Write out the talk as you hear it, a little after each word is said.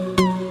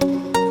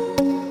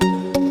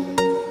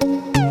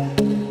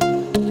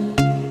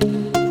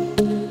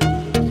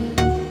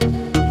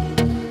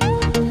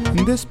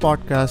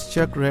podcast,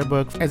 Chuck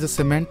Rehberg, as a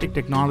semantic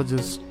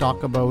technologist,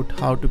 talk about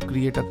how to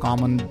create a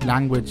common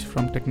language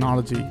from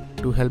technology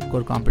to help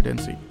core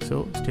competency.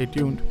 So stay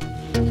tuned.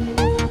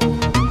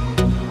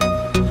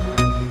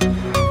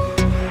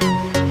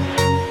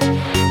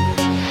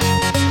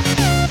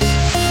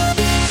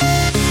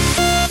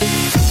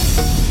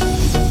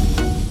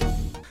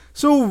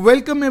 So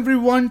welcome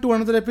everyone to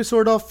another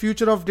episode of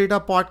Future of Data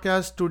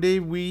podcast. Today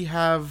we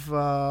have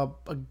a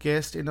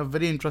guest in a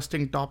very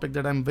interesting topic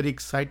that I'm very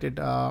excited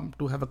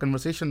to have a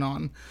conversation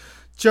on.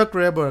 Chuck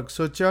Rehberg.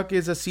 So Chuck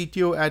is a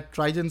CTO at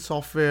Trigen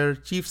Software,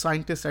 chief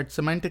scientist at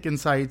Semantic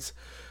Insights.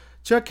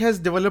 Chuck has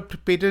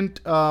developed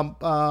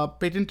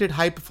patented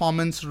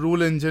high-performance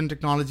rule engine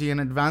technology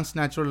and advanced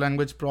natural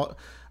language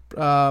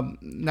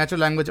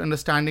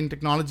understanding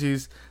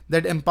technologies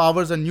that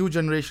empowers a new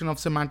generation of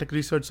semantic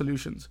research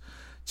solutions.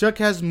 Chuck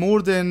has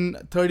more than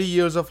 30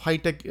 years of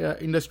high-tech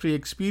industry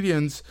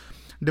experience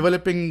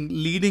developing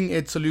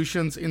leading-edge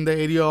solutions in the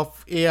area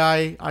of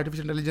AI,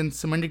 artificial intelligence,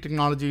 semantic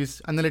technologies,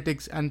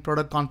 analytics, and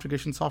product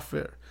configuration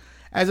software.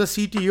 As a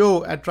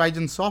CTO at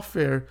Trigen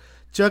Software,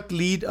 Chuck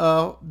lead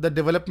the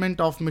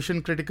development of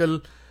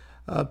mission-critical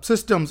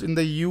systems in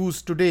the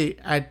use today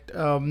at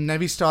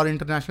Navistar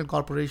International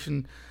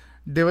Corporation,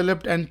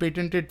 developed and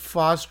patented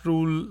fast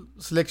rule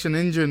selection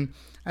engine.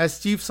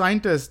 As chief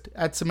scientist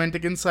at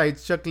Semantic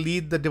Insights, Chuck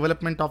lead the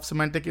development of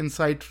Semantic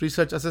Insight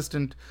Research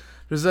Assistant,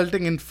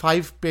 resulting in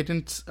 5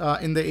 patents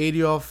in the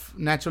area of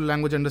natural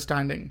language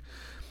understanding.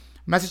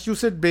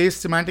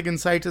 Massachusetts-based Semantic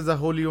Insights is a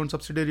wholly owned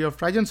subsidiary of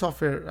Trigen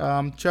Software.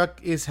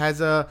 Chuck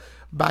has a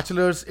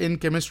bachelor's in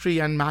chemistry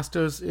and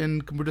master's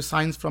in computer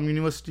science from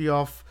University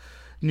of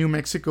New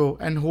Mexico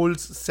and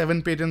holds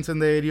 7 patents in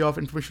the area of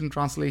information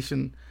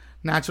translation,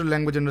 natural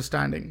language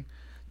understanding.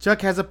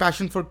 Chuck has a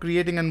passion for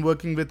creating and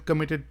working with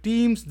committed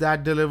teams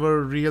that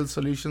deliver real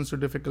solutions to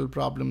difficult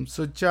problems.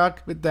 So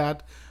Chuck, with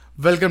that,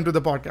 welcome to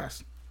the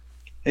podcast.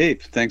 Hey,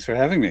 thanks for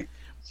having me.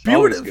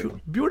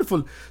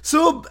 Beautiful.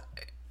 So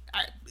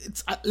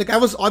I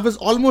was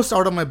almost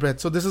out of my breath.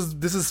 So this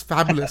is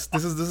fabulous.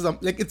 this is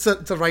like it's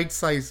a right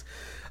size.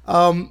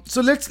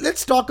 So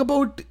let's talk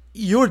about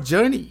your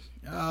journey.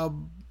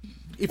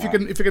 If you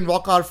can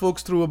walk our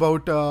folks through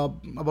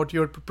about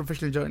your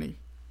professional journey.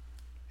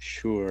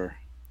 Sure.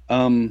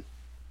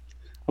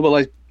 Well,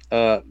 I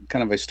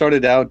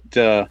started out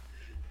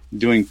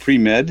doing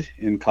pre-med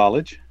in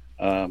college,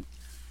 and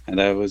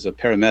I was a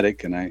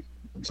paramedic, and I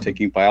was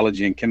taking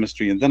biology and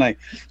chemistry, and then I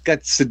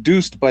got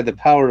seduced by the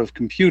power of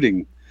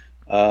computing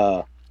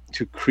to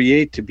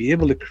be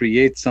able to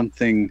create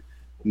something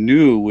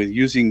new with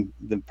using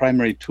the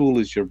primary tool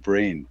is your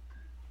brain.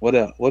 What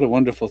a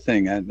wonderful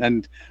thing,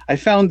 and I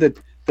found that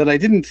I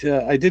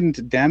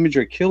didn't damage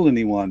or kill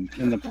anyone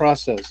in the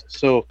process.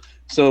 So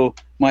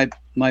my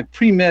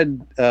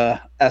pre-med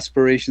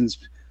aspirations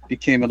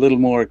became a little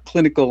more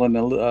clinical and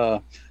a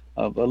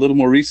little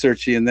more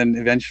researchy, and then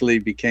eventually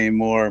became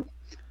more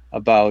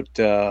about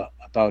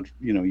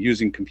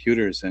using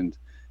computers and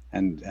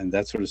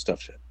that sort of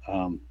stuff.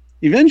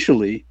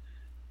 Eventually,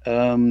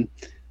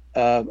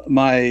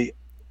 my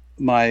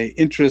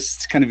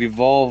interests kind of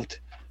evolved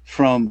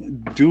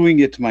from doing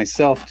it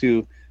myself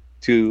to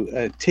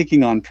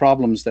taking on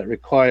problems that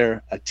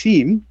require a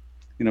team.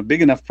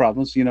 Big enough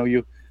problems.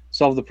 You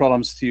solve the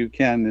problems you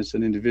can as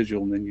an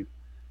individual, and then you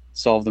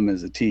solve them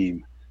as a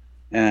team.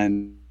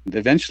 And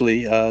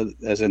eventually,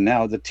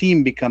 now, the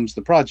team becomes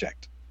the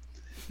project,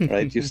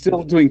 right? You're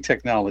still doing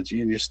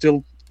technology and you're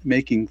still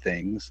making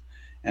things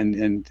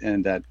and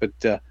that,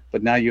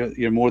 but now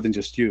you're more than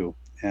just you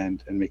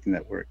and making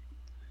that work.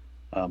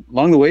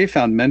 Along the way,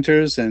 found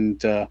mentors, and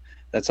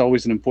that's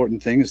always an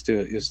important thing is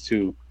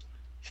to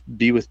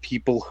be with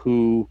people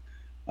who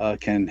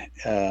can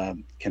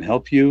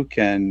help you,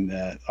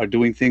 are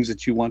doing things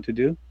that you want to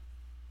do.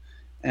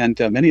 And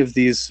many of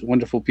these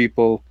wonderful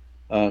people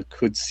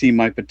could see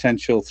my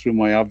potential through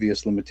my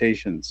obvious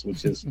limitations,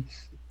 which is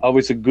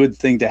always a good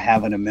thing to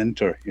have in a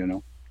mentor,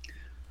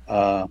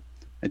 I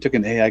took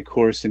an AI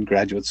course in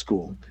graduate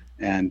school,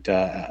 and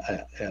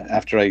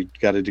after I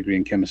got a degree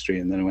in chemistry,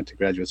 and then I went to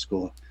graduate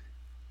school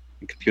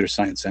in computer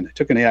science, and I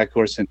took an AI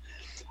course, and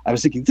I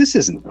was thinking, this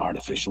isn't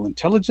artificial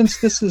intelligence.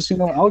 This is,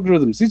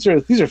 algorithms.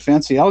 These are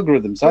fancy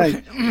algorithms.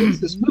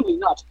 This is really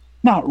not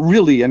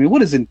really. I mean,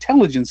 what is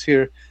intelligence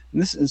here?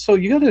 And so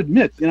you got to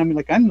admit, I'm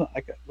like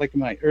in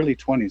my early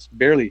 20s,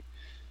 barely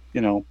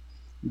in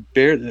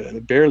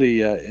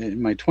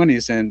my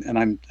 20s,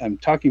 and I'm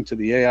talking to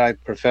the AI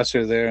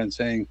professor there and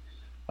saying,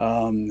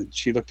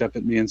 she looked up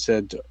at me and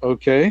said,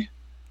 "Okay,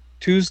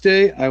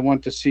 Tuesday, I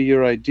want to see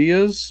your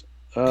ideas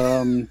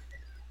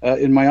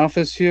in my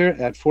office here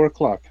at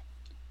 4:00."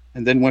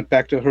 And then went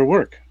back to her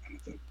work.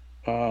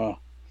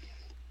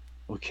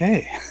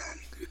 Okay.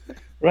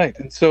 Right.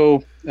 And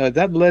so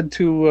that led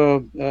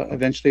to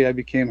eventually I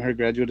became her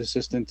graduate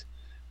assistant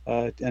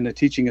and a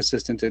teaching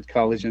assistant at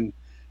college. And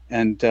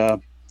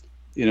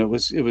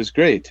it was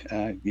great.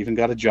 Even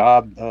got a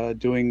job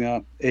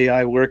doing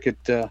AI work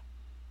at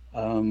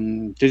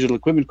Digital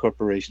Equipment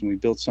Corporation. We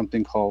built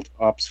something called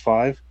Ops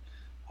 5,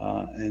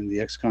 and the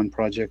XCON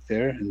project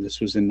there, and this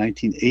was in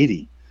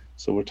 1980.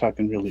 So we're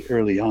talking really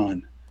early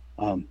on.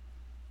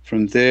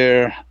 From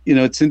there,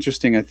 it's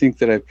interesting. I think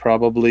that I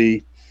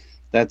probably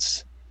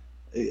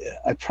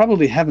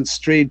haven't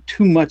strayed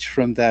too much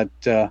from that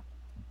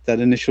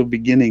initial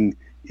beginning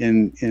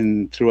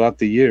in throughout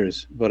the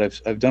years, but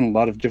I've done a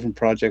lot of different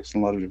projects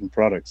and a lot of different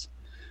products.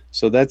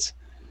 So that's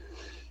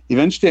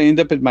eventually I end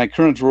up at my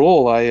current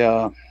role.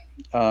 I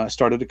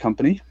started a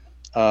company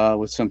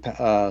with some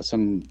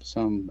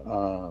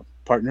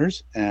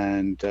partners,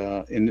 and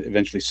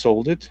eventually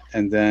sold it,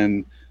 and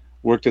then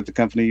worked at the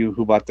company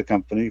who bought the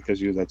company,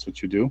 because that's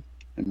what you do,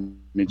 and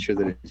made sure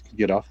that it could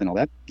get off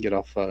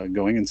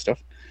going and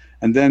stuff.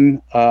 And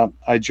then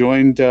I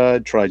joined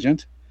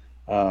Trigent,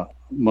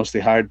 mostly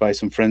hired by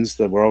some friends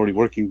that were already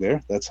working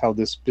there. That's how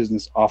this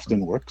business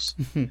often works.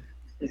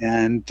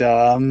 And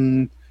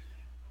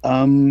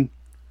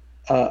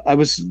I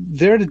was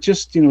there to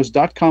just, it was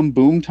 .com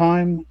boom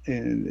time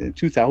in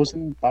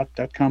 2000,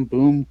 .com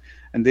boom,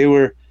 and they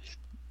were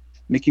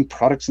making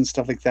products and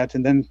stuff like that.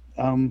 And then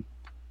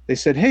they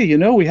said, hey,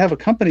 we have a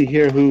company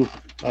here who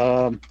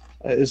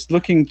is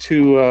looking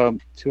to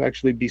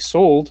actually be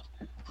sold,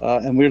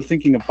 and we're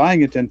thinking of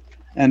buying it.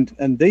 And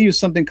they use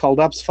something called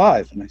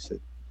Ops5. And I said,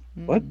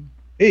 what?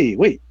 Hey,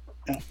 wait,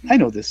 I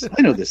know this.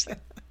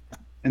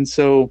 And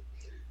so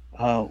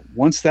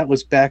once that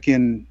was back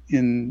in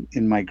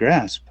my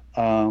grasp,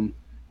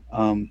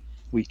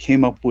 we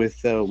came up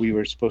with, we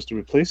were supposed to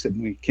replace it,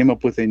 and we came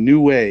up with a new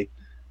way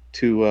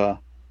to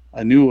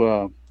a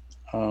new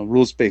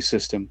rules-based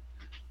system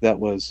that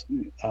was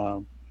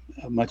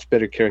much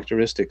better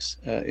characteristics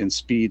in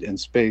speed and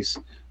space,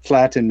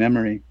 flat in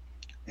memory.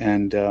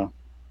 And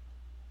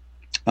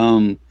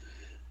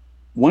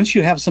once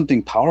you have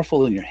something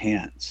powerful in your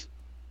hands,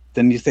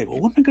 then you think, well,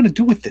 what am I going to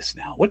do with this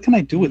now? What can I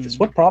do with this?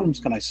 What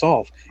problems can I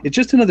solve? It's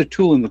just another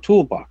tool in the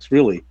toolbox,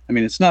 really. I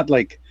mean, it's not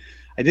like,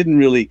 I didn't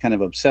really kind of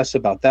obsess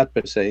about that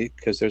per se,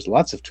 because there's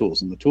lots of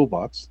tools in the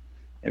toolbox.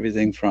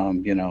 Everything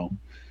from,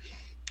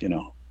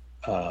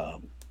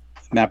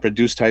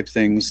 MapReduce type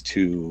things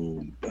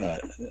to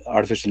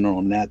artificial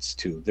neural nets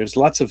to, there's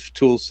lots of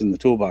tools in the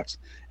toolbox,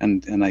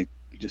 and I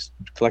just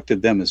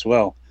collected them as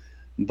well.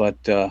 But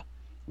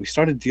we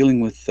started dealing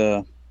with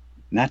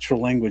natural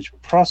language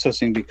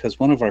processing because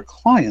one of our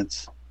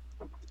clients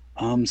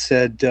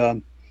said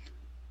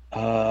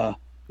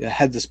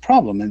had this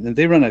problem, and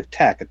they run a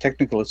TAC, a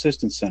technical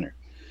assistance center,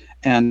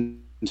 and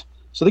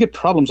so they get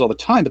problems all the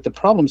time. But the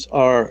problems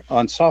are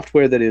on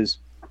software that is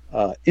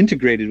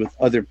integrated with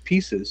other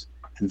pieces,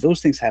 and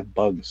those things have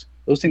bugs.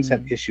 Those things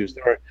have issues.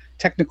 There are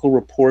technical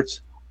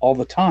reports all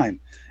the time,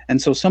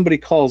 and so somebody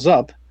calls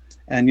up,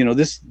 and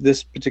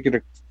this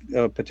particular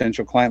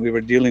potential client we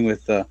were dealing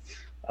with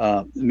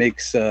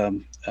makes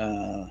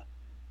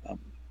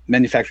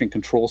manufacturing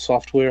control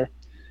software,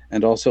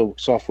 and also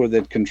software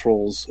that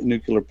controls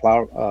nuclear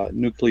power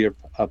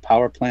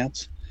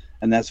plants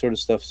and that sort of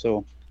stuff.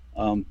 So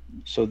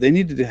they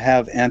needed to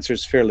have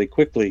answers fairly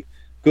quickly,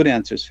 good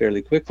answers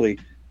fairly quickly,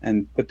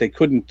 but they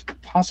couldn't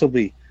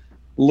possibly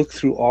look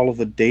through all of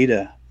the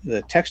data,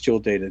 the textual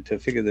data, to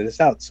figure this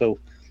out. So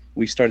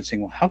we started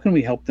saying, well, how can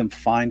we help them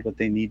find what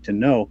they need to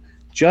know,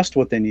 just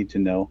what they need to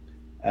know,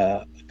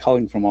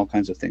 calling from all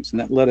kinds of things. And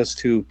that led us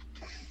to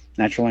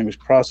natural language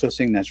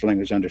processing, natural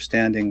language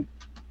understanding,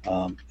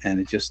 and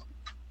it just,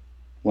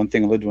 one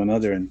thing led to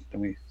another, and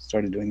then we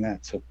started doing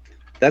that. So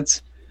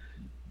that's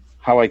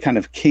how I kind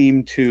of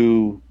came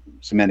to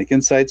Semantic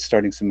Insights,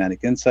 starting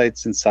Semantic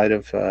Insights inside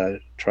of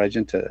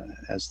Trigent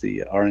as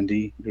the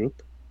R&D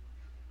group.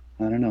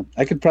 I don't know.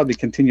 I could probably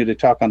continue to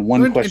talk on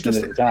one question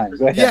at a time.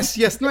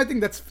 Yes. No, I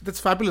think that's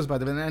fabulous, by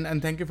the way,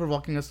 and thank you for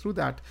walking us through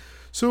that.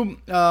 So,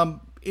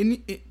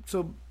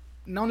 so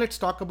now let's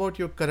talk about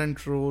your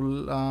current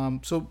role.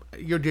 So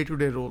your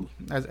day-to-day role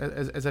as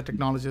a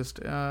technologist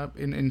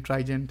in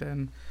Trigent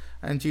and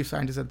chief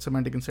scientist at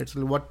Semantic Insights.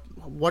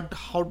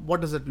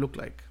 What does it look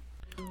like?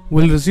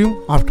 We'll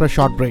resume after a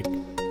short break.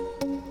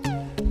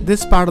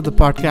 This part of the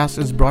podcast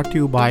is brought to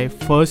you by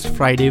First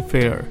Friday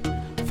Fair,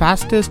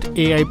 fastest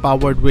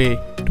AI-powered way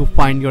to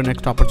find your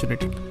next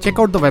opportunity. Check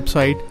out the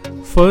website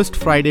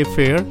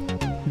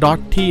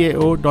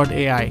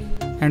firstfridayfair.tao.ai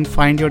and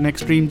find your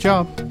next dream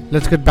job.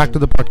 Let's get back to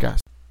the podcast.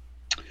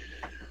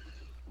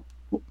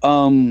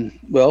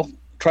 Well,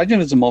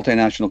 Trigent is a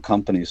multinational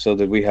company, so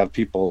that we have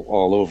people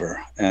all over.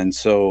 And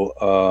so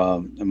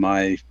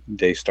my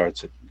day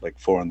starts at like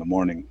 4 a.m.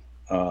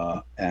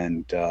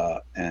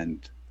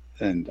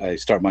 And I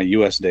start my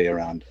U.S. day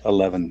around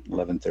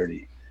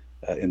 11:30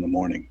 in the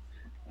morning,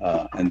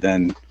 and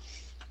then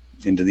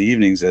into the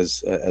evenings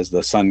as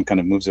the sun kind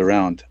of moves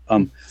around.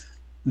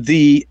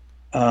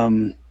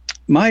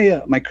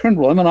 My current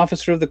role, I'm an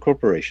officer of the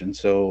corporation,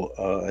 so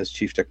as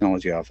chief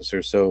technology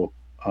officer. So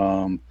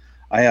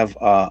I have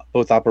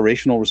both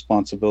operational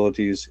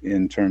responsibilities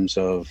in terms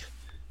of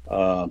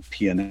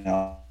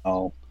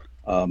P&L,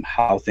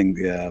 how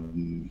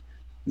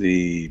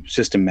the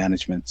system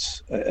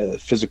managements,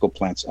 physical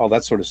plants, all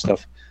that sort of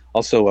stuff.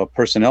 Also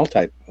personnel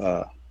type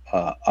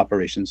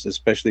operations,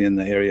 especially in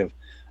the area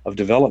of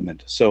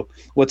development. So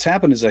what's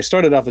happened is I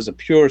started off as a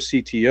pure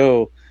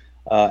CTO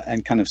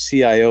and kind of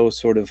CIO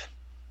sort of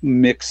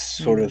mix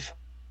sort of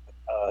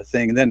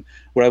thing, and then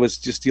where I was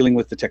just dealing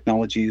with the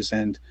technologies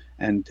and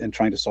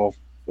trying to solve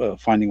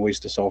finding ways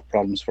to solve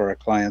problems for our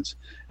clients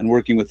and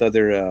working with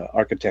other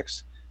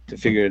architects to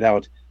figure it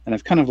out. And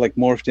I've kind of like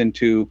morphed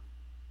into,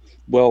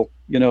 well,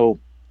 you know,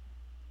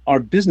 our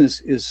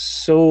business is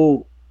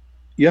so,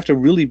 you have to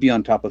really be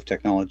on top of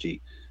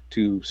technology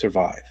to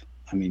survive.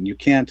 I mean, you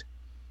can't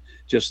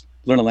just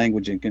learn a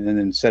language and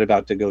then set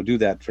about to go do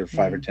that for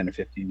 5 or 10 or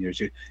 15 years.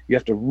 You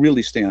have to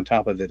really stay on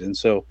top of it. And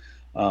so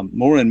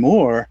more and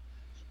more,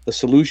 the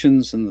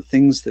solutions and the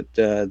things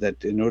that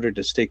in order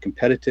to stay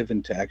competitive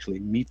and to actually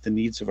meet the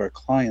needs of our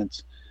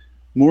clients,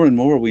 more and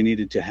more we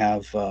needed to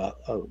have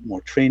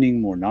more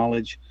training, more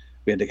knowledge.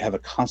 We had to have a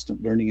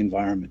constant learning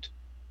environment,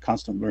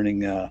 constant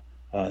learning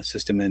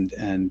system,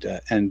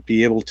 and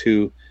be able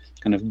to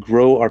kind of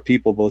grow our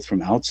people both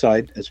from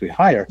outside as we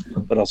hire,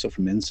 but also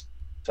from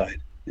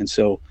inside. And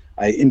so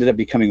I ended up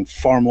becoming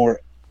far more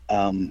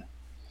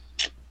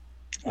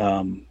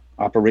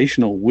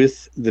operational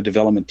with the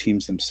development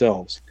teams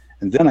themselves.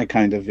 And then I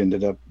kind of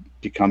ended up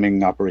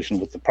becoming operational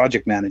with the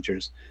project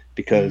managers,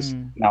 because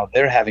now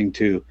they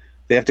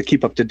have to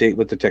keep up to date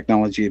with the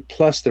technology.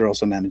 Plus, they're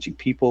also managing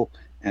people.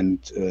 And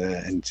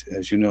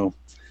as you know,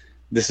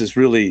 this is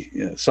really,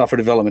 software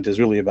development is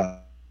really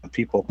about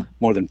people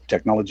more than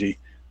technology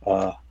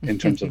in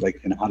terms of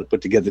like, how to put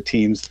together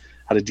teams,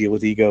 how to deal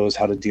with egos,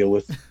 how to deal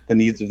with the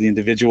needs of the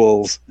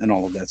individuals, and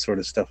all of that sort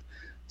of stuff.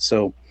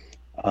 So,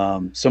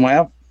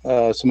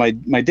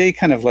 my day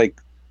kind of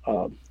like,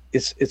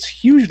 it's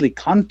hugely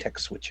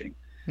context switching.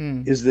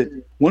 Is that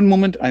one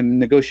moment I'm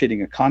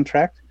negotiating a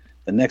contract,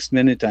 the next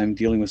minute I'm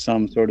dealing with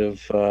some sort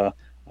of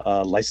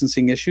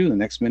licensing issue, the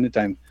next minute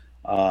I'm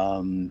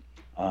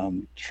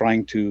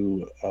trying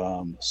to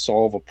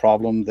solve a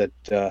problem that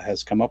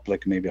has come up,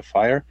 like maybe a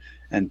fire,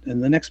 and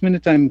the next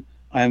minute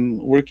I'm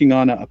working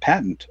on a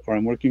patent, or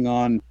I'm working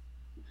on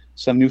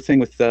some new thing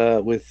with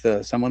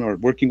someone, or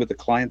working with a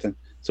client. And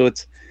so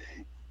it's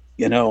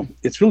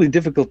really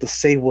difficult to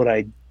say what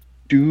I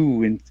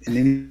do in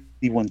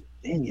any one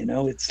thing.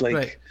 It's like,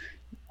 right.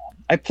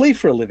 I play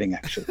for a living,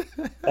 actually.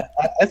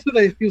 That's what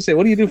people say.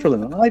 What do you do for a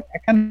living? Well, I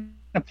kind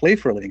of play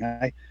for a living.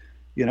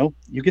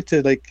 You get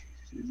to like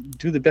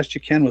do the best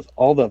you can with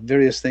all the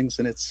various things,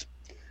 and it's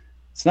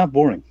not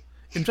boring.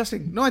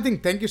 Interesting. No, I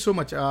think, thank you so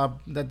much.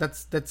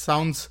 That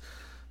sounds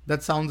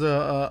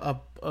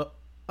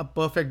a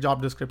perfect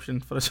job description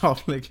for a job.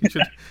 Like you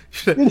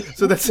should.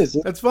 So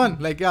that's fun.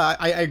 Like, yeah,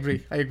 I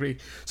agree.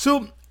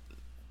 So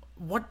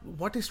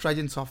what is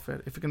Trigen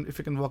Software? If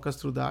you can walk us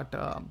through that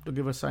to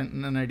give us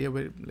an idea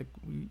where, like,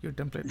 your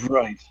template.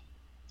 Right.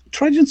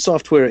 Trigen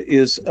Software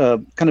is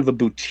kind of a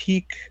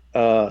boutique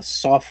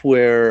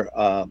software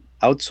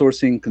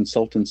outsourcing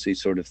consultancy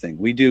sort of thing.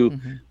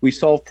 We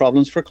solve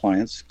problems for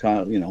clients,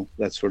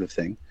 that sort of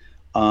thing.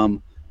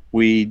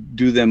 We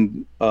do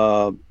them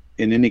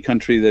in any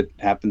country that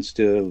happens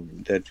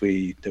that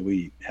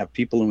we have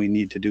people and we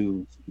need to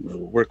do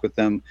work with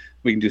them.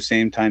 We can do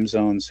same time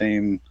zone,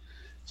 same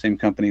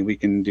company. We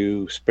can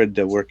spread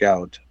the work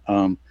out.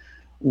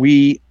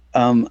 We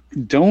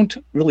don't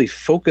really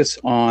focus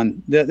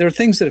on, there are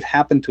things that have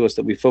happened to us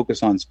that we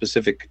focus on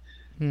specific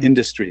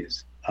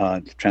industries,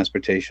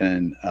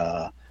 transportation,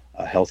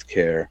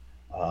 healthcare,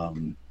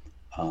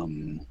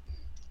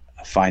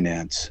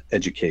 finance,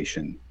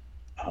 education,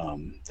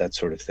 that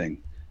sort of thing.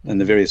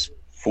 And the various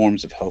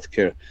forms of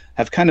healthcare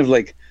have kind of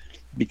like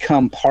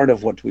become part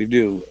of what we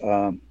do.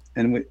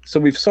 So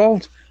we've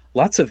solved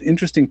lots of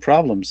interesting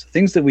problems,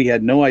 things that we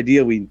had no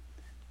idea we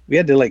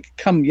had to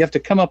you have to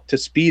come up to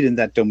speed in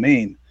that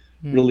domain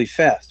really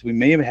fast. We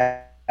may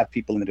have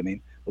people in the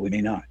domain, but we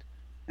may not.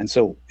 And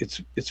so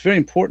it's very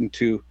important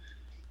to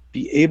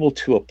be able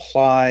to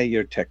apply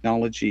your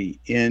technology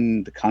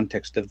in the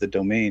context of the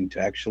domain to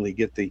actually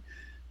get the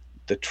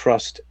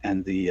trust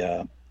and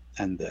the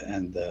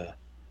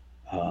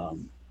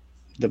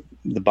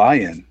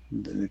buy-in,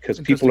 because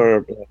people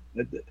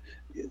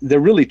they're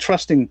really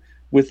trusting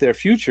with their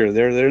future.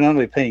 They're not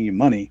only paying you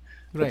money,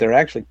 but they're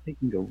actually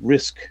taking a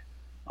risk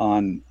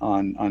on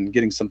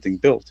getting something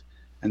built.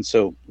 And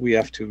so we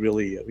have to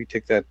really we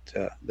take that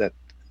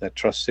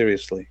trust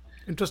seriously.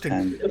 Interesting.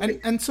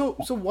 And so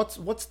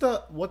what's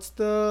the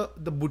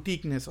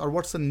boutiqueness, or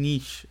what's the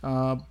niche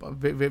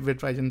with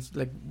Trigen's,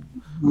 like,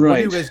 what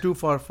do you guys do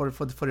for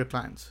your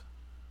clients?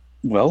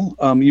 Well,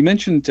 you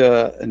mentioned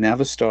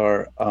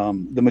Navistar.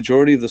 The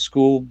majority of the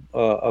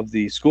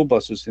school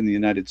buses in the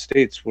United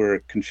States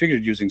were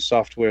configured using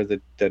software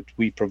that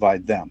we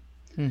provide them,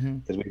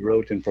 that we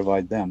wrote and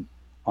provide them.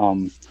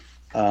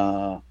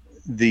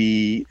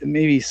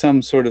 Maybe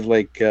some sort of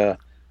like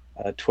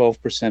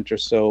 12% or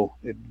so,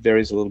 it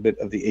varies a little bit,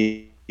 of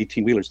the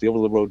 18-wheelers, the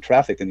over-the-road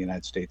traffic in the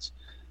United States,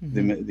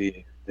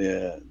 the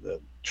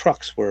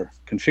trucks were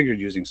configured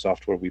using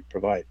software we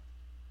provide.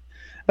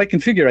 By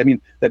configure, I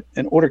mean that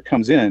an order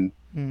comes in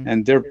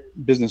and their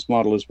business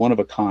model is one of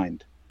a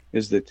kind.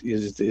 is that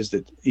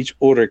each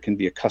order can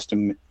be a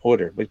custom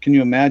order. But can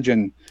you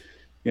imagine,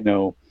 you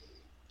know,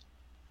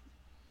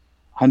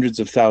 hundreds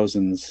of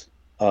thousands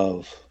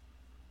of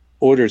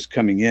orders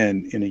coming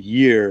in a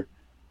year,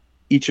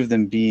 each of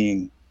them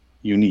being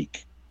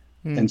unique?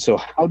 And so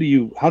how do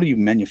you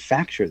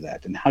manufacture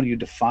that, and how do you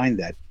define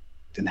that,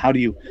 and how do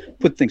you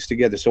put things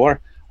together? So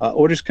our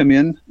orders come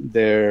in,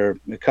 they're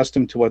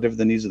accustomed to whatever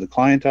the needs of the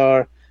client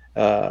are,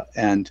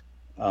 and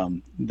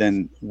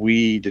then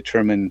we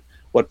determine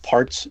what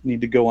parts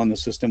need to go on the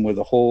system, where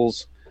the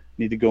holes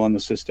need to go on the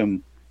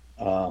system,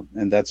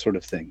 and that sort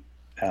of thing.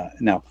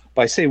 Now,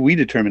 by say we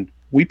determine,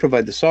 we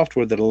provide the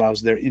software that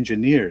allows their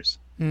engineers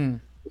to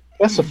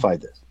specify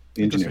this.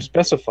 The engineers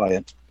specify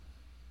it.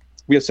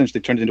 We essentially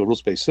turn it into a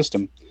rules-based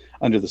system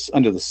under the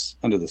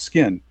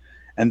skin,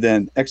 and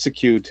then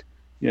execute,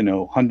 you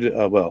know,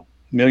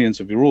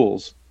 millions of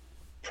rules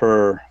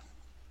per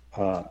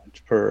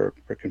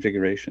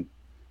configuration.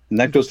 And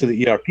that goes to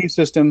the ERP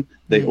system.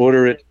 They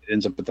order it. It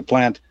ends up at the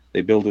plant.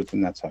 They build it,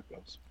 and that's how it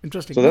goes.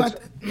 Interesting. So that's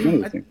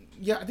another thing.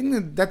 Yeah, I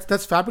think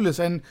that's fabulous.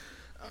 And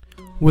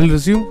we'll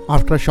resume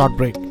after a short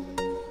break.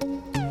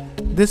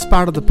 This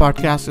part of the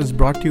podcast is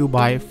brought to you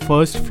by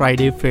First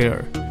Friday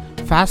Fair,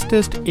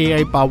 fastest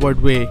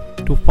AI-powered way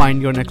to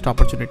find your next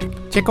opportunity.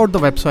 Check out the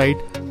website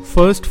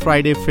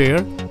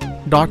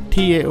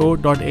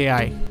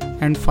firstfridayfair.tao.ai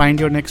and find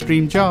your next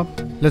dream job.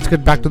 Let's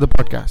get back to the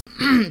podcast.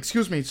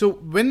 Excuse me. So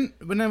when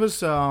I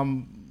was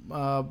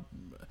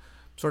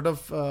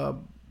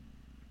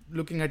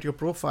looking at your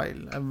profile,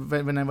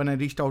 when I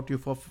reached out to you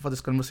for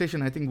this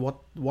conversation, I think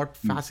what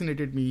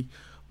fascinated me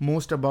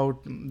most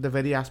about the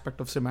very aspect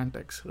of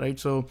semantics, right?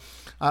 So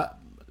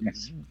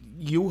Yes.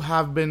 you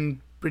have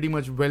been pretty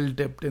much well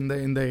dipped in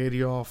the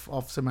area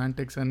of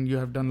semantics, and you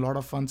have done a lot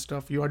of fun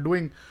stuff. You are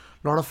doing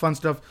a lot of fun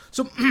stuff.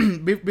 So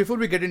before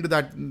we get into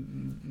that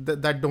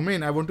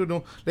domain, I want to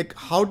know, like,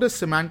 how does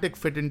semantic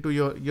fit into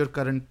your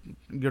current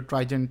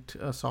Trigent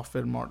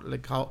software model?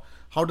 Like, how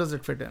does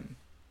it fit in?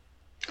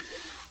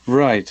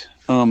 Right.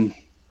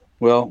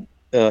 Well,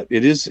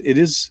 it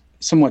is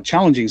somewhat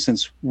challenging,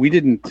 since we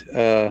didn't.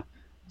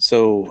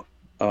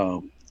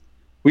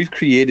 We've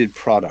created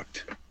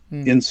product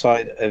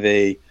inside of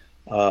a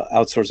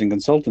outsourcing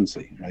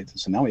consultancy, right?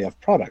 So now we have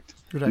product,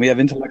 Right. and we have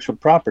intellectual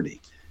property,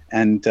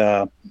 and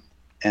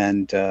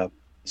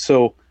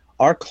so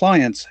our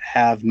clients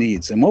have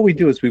needs, and what we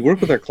do is we work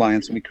with our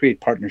clients and we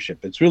create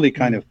partnership. It's really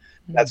kind of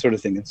that sort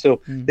of thing. And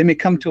so they may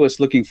come to us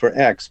looking for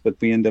X, but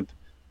we end up,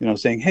 you know,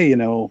 saying, hey, you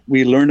know,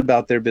 we learn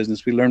about their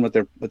business, we learn what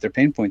their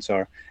pain points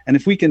are, and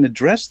if we can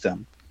address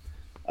them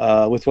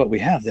with what we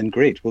have, then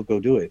great, we'll go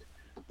do it.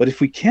 But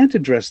if we can't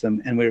address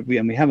them, and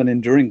we have an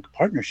enduring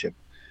partnership,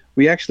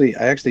 I actually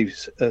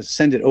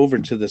send it over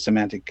to the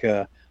Semantic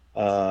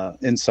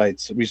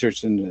Insights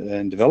Research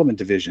and Development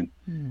Division,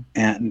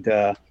 and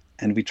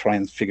we try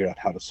and figure out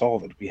how to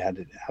solve it.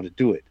 How to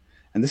do it,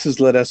 and this has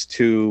led us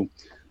to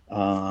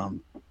not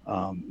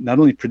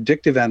only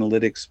predictive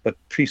analytics but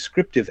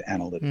prescriptive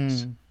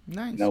analytics.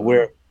 Nice. Now,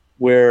 where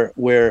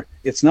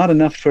it's not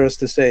enough for us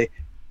to say,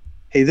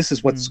 hey, this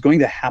is what's going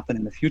to happen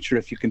in the future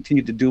if you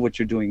continue to do what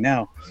you're doing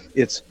now.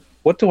 It's,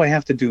 what do I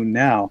have to do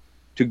now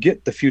to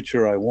get the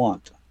future I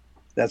want?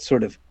 That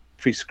sort of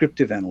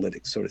prescriptive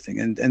analytics sort of thing.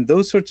 And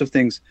those sorts of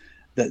things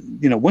that,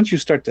 you know, once you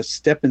start to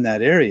step in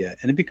that area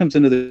and it becomes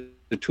another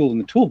tool in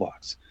the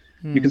toolbox,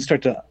 you can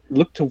start to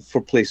look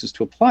for places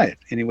to apply it,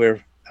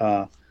 anywhere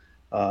from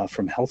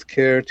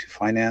healthcare to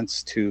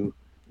finance to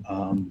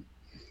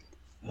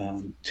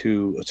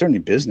certainly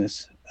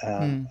business,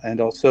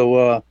 and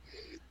also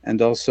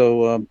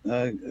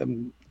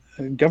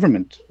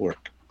government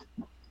work.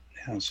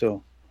 Yeah,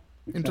 so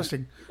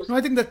Interesting. No,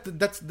 I think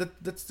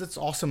that's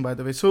awesome, by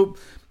the way. So,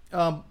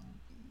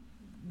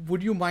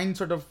 would you mind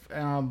sort of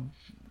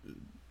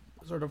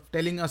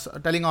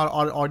telling our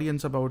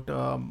audience about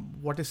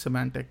what is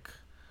semantic?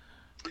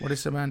 What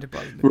is semantic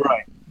processing?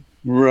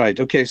 Right.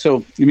 Okay.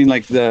 So you mean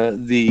like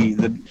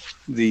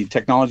the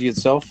technology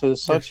itself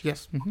as such?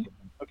 Yes. Mm-hmm.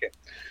 Okay.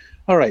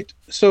 All right.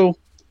 So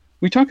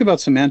we talk about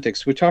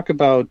semantics. We talk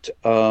about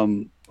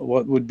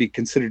what would be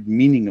considered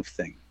meaning of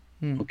thing.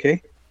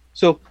 Okay.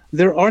 So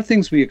there are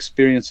things we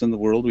experience in the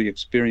world. We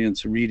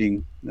experience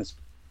reading, that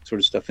sort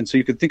of stuff, and so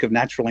you could think of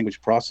natural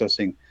language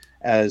processing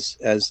as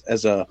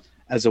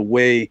a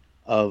way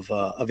of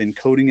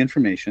encoding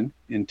information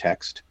in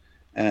text.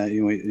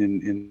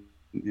 In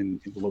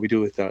what we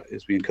do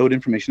is we encode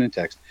information in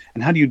text,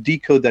 and how do you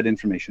decode that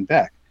information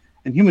back?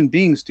 And human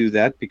beings do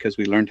that because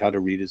we learned how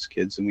to read as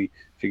kids, and we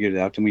figured it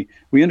out, and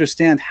we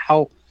understand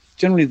how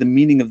generally the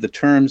meaning of the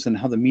terms and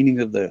how the meaning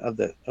of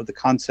the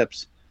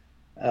concepts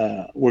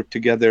work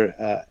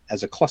together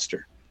as a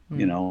cluster.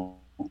 You know,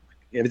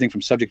 everything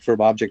from subject, verb,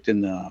 object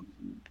in the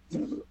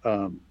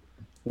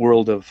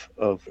world of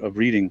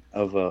reading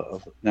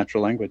of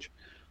natural language.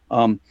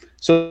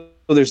 So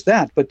there's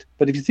that. But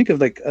if you think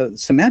of like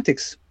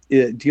semantics,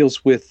 it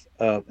deals with,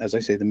 as I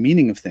say, the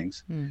meaning of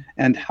things.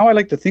 And how I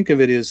like to think of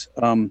it is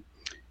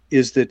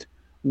that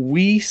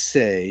we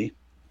say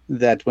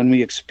that when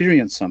we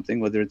experience something,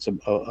 whether it's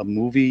a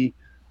movie,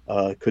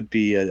 could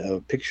be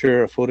a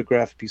picture, a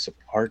photograph, a piece of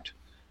art,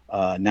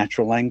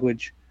 natural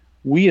language.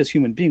 We as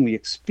human beings, we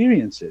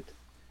experience it,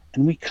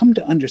 and we come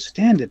to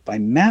understand it by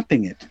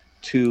mapping it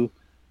to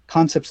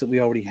concepts that we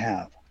already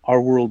have, our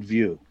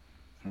worldview.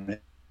 Right?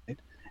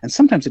 And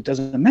sometimes it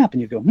doesn't map,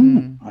 and you go,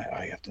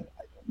 I don't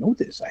know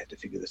this. I have to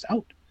figure this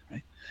out.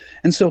 Right?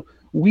 And so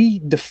we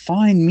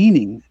define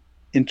meaning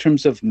in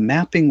terms of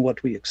mapping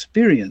what we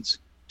experience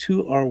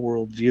to our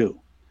worldview.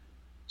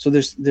 So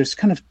there's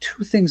kind of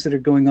two things that are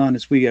going on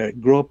as we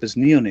grow up as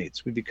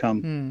neonates. We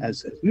become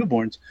as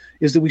newborns,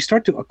 is that we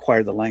start to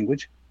acquire the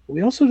language, but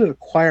we also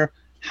acquire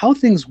how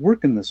things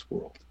work in this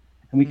world,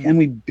 and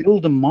we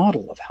build a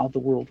model of how the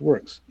world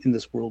works in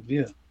this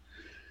worldview.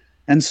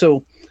 And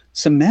so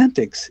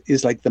semantics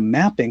is like the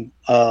mapping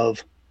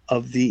of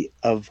the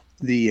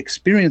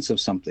experience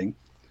of something.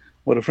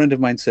 What a friend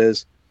of mine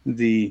says,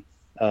 the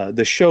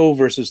show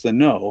versus the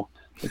know.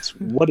 It's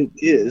what it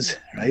is,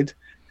 right?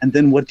 And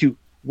then what you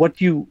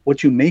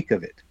make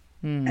of it.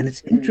 And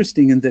it's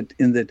interesting in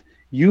that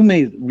you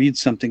may read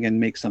something and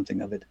make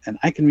something of it, and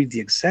I can read the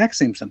exact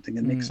same something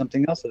and make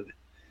something else of it,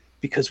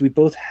 because we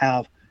both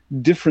have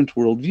different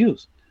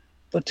worldviews.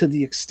 But to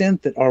the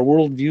extent that our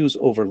worldviews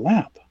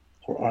overlap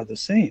or are the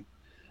same,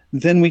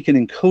 then we can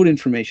encode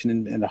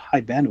information in a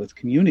high bandwidth,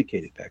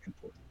 communicate it back and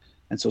forth.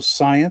 And so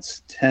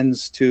science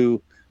tends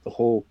to, the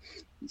whole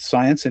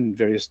science and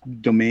various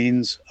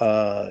domains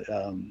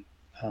of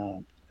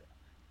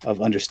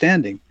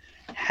understanding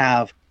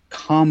have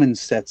common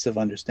sets of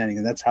understanding,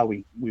 and that's how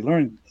we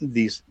learn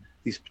these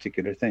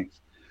particular things.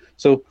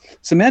 So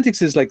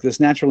semantics is like this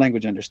natural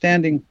language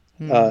understanding.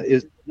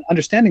 Is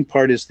understanding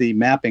part is the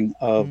mapping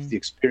of the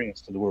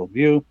experience to the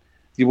worldview.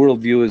 The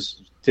worldview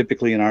is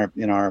typically in our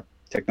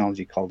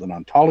technology called an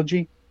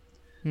ontology,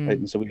 right?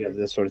 And so we have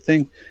this sort of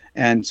thing.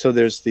 And so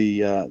there's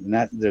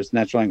there's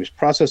natural language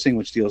processing,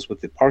 which deals with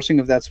the parsing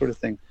of that sort of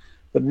thing.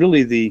 But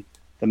really, the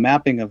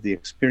mapping of the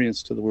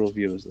experience to the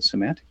worldview is the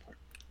semantic part.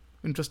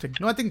 Interesting.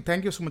 No, I think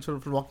thank you so much for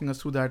walking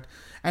us through that.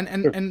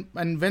 And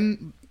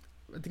when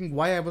I think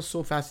why I was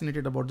so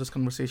fascinated about this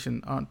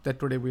conversation that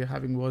today we are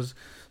having was,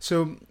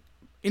 so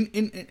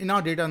in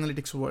our data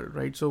analytics world,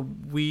 right? So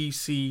we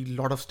see a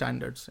lot of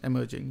standards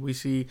emerging. We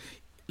see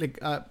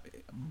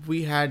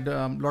we had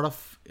a lot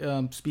of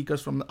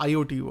speakers from the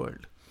IoT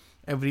world.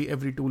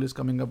 Every tool is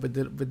coming up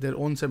with their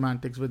own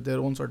semantics, with their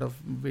own sort of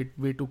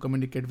way to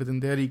communicate within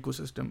their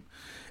ecosystem.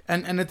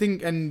 And I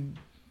think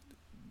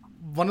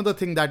one of the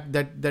things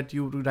that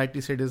you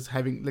rightly said is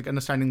having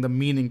understanding the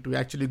meaning to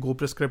actually go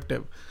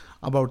prescriptive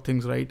about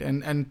things, right?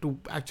 And to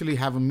actually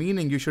have a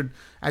meaning, you should,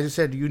 as you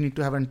said, you need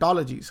to have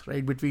ontologies,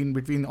 right,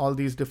 between all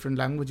these different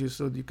languages,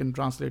 so you can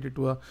translate it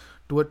to a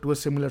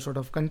similar sort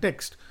of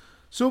context.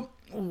 So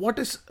what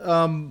is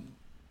the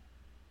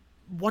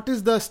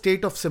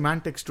state of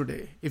semantics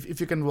today?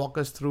 If you can walk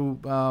us through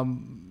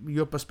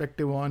your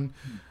perspective on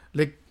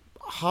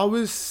how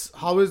is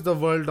the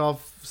world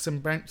of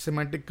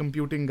semantic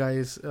computing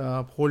guys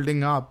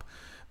holding up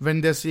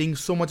when they're seeing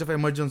so much of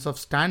emergence of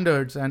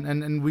standards,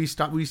 and we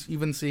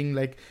even seeing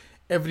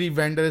every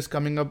vendor is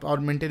coming up or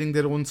maintaining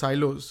their own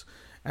silos,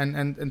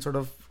 and sort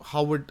of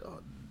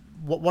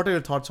what are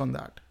your thoughts on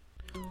that?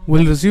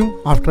 We'll resume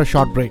after a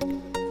short break.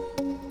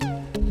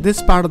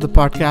 This part of the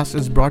podcast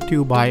is brought to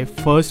you by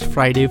First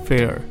Friday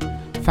Fair,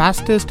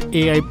 fastest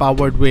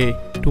AI-powered way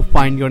to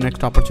find your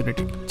next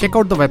opportunity. Check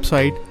out the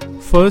website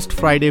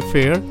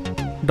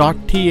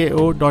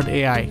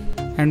firstfridayfair.tao.ai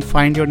and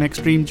find your next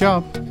dream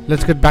job.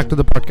 Let's get back to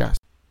the podcast.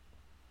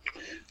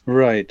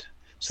 Right.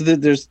 So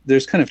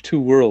there's kind of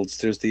two worlds.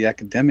 There's the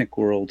academic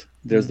world.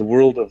 There's the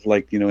world of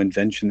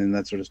invention and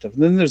that sort of stuff.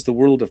 And then there's the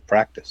world of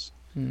practice.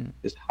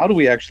 Is how do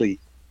we actually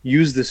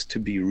use this to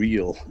be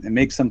real and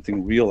make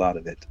something real out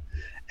of it?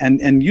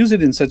 And use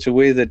it in such a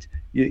way that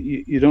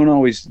you don't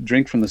always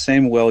drink from the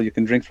same well. You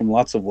can drink from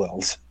lots of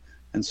wells.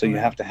 And so you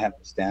have to have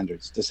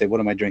standards to say,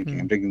 what am I drinking?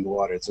 I'm drinking the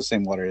water. It's the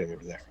same water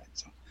over there, right?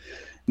 So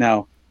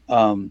now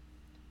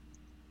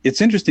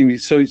it's interesting.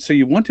 So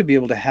you want to be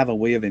able to have a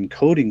way of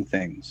encoding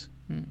things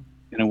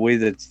in a way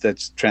that's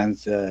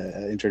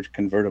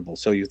interconvertible.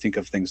 So you think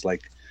of things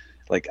like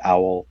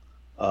OWL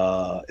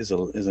is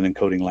an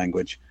encoding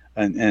language,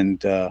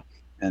 and so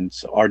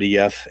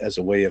RDF as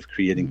a way of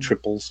creating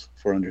triples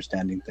for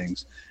understanding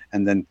things,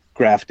 and then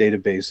graph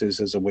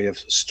databases as a way of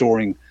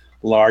storing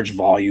large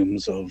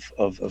volumes of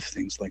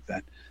things like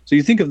that. So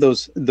you think of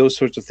those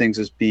sorts of things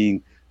as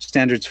being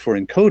standards for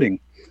encoding.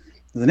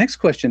 The next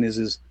question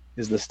is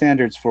the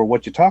standards for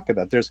what you talk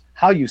about. There's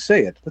how you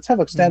say it. Let's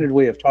have a standard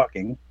way of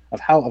talking of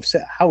how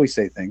we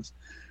say things.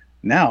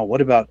 Now,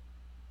 what about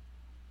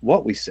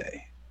what we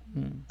say?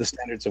 The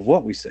standards of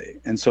what we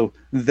say. And so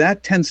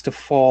that tends to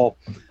fall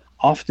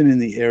often in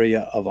the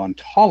area of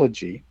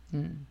ontology,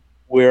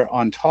 where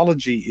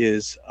ontology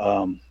is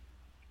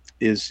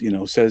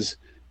says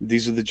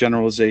these are the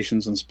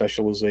generalizations and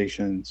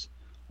specializations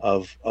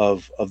of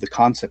the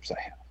concepts I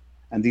have,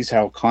 and these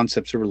how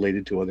concepts are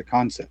related to other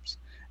concepts.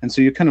 And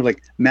so you kind of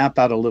map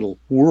out a little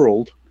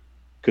world.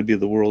 Could be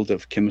the world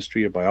of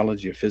chemistry or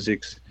biology or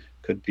physics.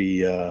 Could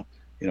be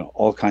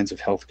all kinds of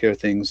healthcare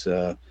things,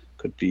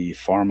 could be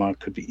pharma,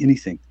 could be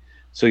anything.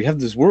 So you have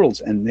these worlds,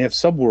 and they have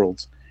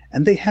subworlds,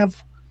 and they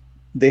have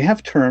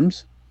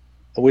terms,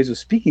 ways of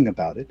speaking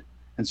about it,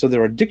 and so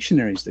there are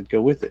dictionaries that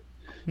go with it.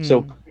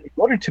 So in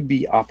order to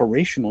be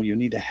operational, you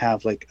need to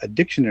have like a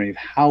dictionary of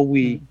how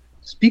we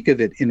speak of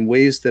it in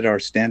ways that are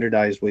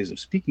standardized ways of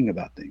speaking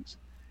about things.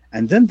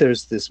 And then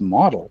there's this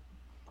model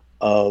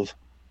of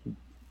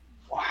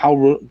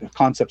how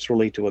concepts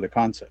relate to other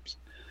concepts.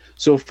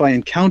 So if I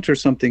encounter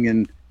something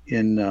in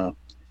the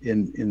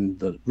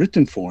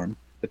written form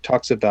that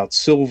talks about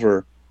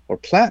silver or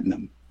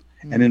platinum,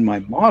 and in my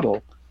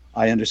model,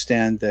 I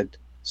understand that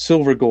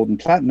silver, gold, and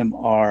platinum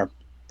are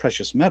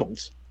precious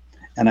metals,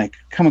 and I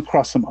come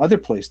across some other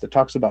place that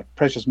talks about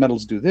precious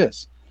metals do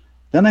this,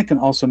 then I can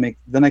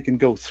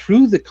go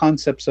through the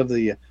concepts of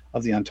the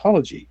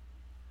ontology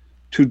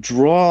to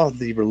draw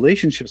the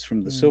relationships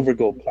from the silver,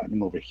 gold,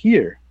 platinum over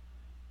here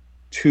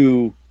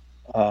to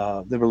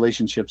the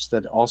relationships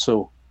that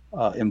also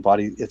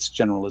embody its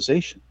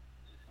generalization.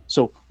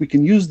 So we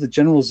can use the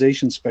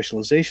generalization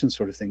specialization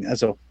sort of thing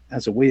as a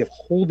way of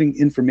holding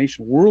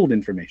information, world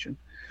information,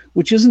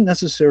 which isn't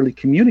necessarily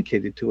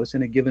communicated to us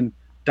in a given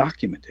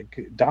document. A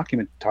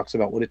document talks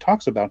about what it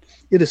talks about.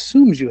 It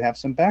assumes you have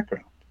some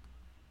background.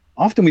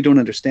 Often we don't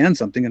understand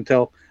something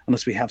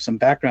unless we have some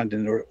background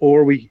in it,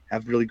 or we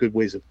have really good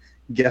ways of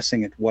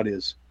guessing at what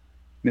is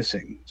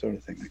missing, sort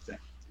of thing like that.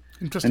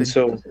 Interesting. And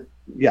so,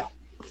 yeah.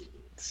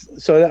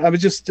 So I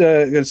was just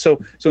so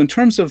in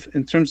terms of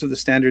the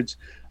standards,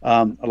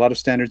 a lot of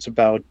standards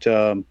about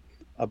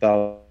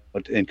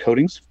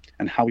encodings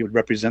and how we would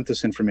represent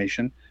this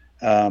information,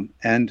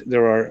 and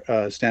there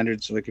are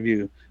standards like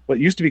what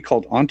used to be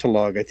called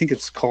Ontolog. I think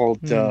it's called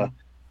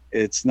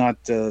it's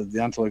not the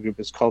Ontolog group.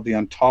 It's called the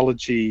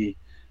Ontology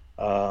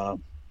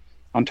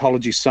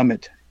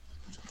Summit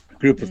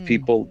group of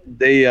people.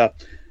 They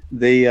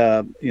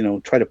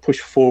try to push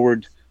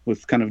forward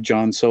with kind of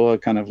John Soa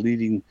kind of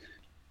leading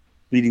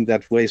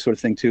that way, sort of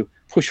thing, to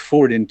push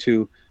forward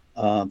into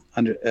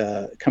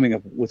coming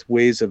up with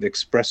ways of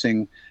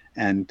expressing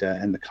and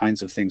the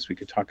kinds of things we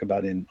could talk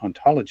about in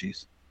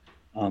ontologies.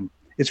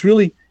 It's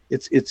really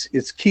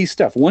it's key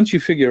stuff. Once you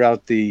figure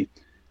out the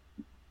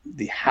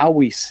how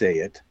we say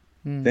it,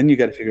 then you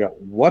got to figure out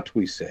what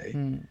we say,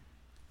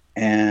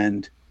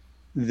 and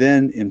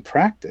then in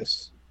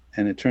practice.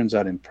 And it turns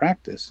out in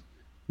practice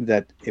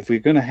that if we're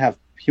going to have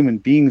human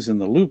beings in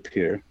the loop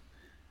here,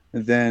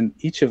 then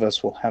each of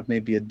us will have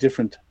maybe a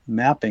different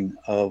mapping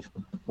of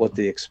what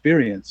they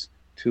experience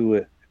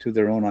to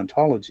their own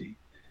ontology.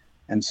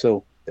 And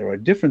so there are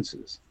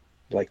differences.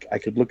 Like I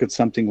could look at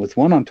something with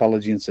one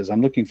ontology and says,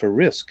 I'm looking for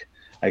risk.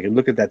 I could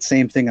look at that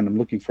same thing and I'm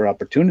looking for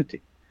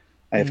opportunity.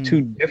 I have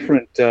two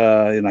different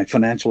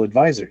financial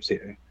advisors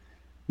here,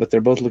 but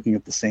they're both looking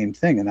at the same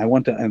thing. And I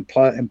want to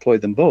employ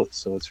them both.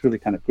 So it's really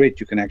kind of great.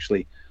 You can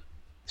actually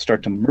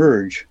start to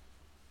merge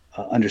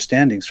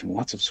understandings from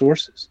lots of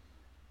sources,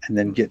 and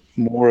then get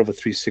more of a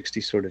 360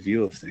 sort of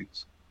view of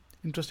things.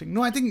 Interesting.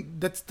 No, I think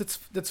that's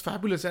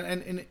fabulous.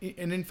 And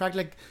in fact,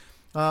 like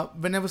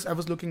when I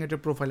was looking at your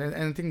profile, and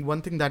I think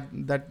one thing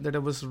that I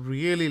was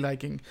really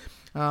liking,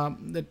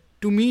 that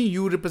to me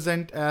you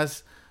represent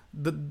as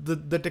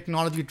the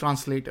technology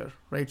translator,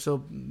 right?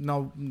 So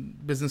now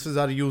businesses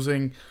are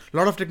using a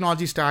lot of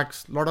technology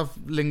stacks, a lot of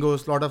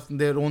lingos, a lot of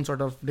their own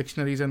sort of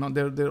dictionaries and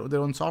their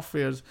own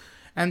softwares.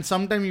 And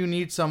sometimes you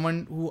need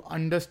someone who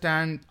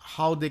understands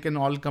how they can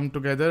all come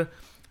together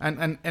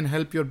and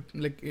help your,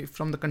 like,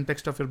 from the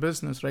context of your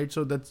business, right?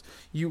 So that's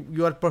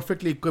you are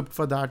perfectly equipped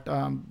for that.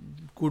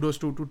 Kudos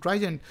to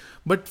Trigent.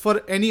 But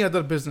for any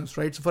other business,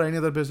 right? So for any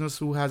other business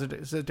who has it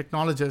as a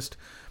technologist,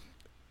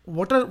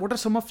 what are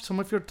some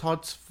of your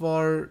thoughts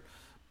for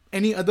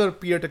any other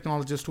peer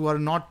technologist who are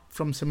not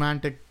from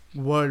semantic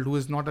world, who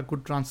is not a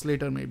good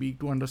translator maybe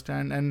to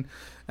understand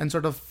and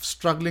sort of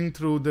struggling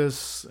through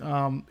this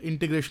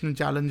integration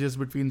challenges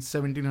between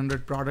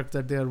 1700 products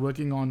that they are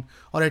working on,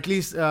 or at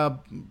least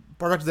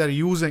products they're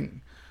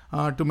using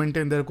to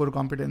maintain their core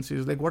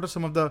competencies? Like, what are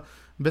some of the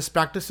best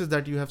practices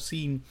that you have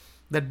seen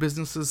that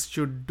businesses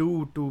should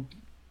do to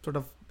sort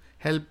of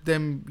help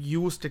them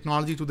use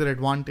technology to their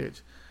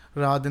advantage,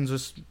 rather than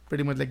just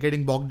pretty much like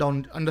getting bogged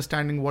down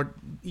understanding what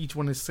each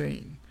one is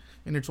saying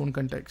in its own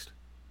context?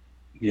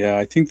 Yeah,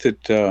 I think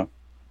that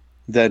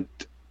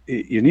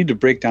you need to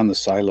break down the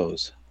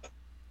silos.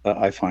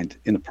 I find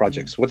in the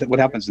projects, what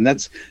happens, and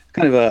that's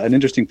kind of an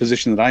interesting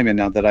position that I'm in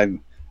now, that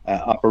I'm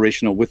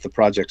operational with the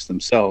projects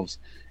themselves,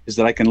 is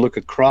that I can look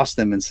across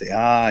them and say,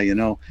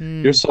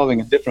 you're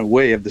solving a different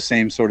way of the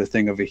same sort of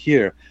thing over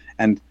here,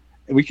 and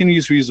we can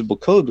use reusable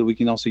code, but we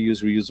can also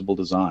use reusable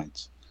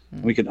designs.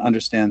 We can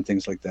understand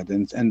things like that,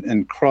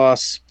 and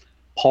cross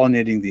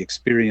pollinating the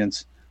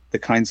experience. The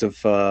kinds of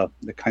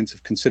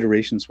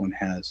considerations one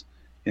has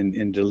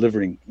in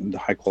delivering the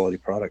high quality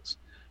products.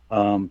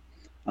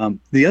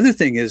 The other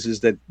thing is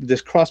that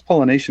this cross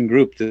pollination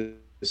group,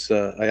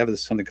 I have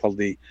something called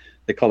they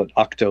call it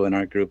OCTO in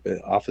our group,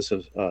 Office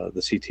of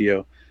the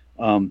CTO,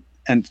 and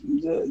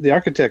the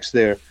architects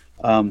there.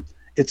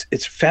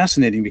 it's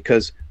fascinating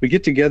because we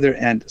get together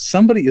and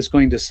somebody is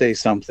going to say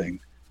something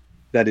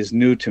that is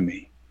new to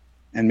me,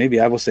 and maybe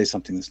I will say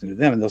something that's new to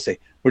them, and they'll say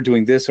we're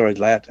doing this or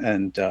that,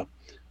 and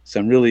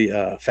some really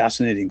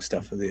fascinating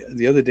stuff.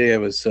 The other day I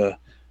was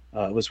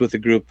with a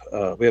group.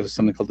 We have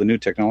something called the New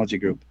Technology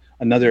Group.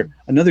 Another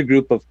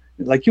group of,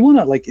 like, you want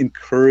to like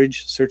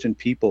encourage certain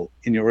people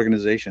in your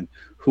organization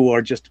who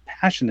are just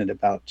passionate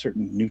about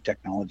certain new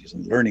technologies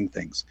and learning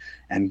things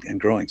and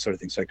growing sort of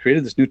things. So I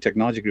created this New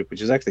Technology Group,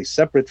 which is actually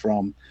separate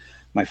from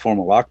my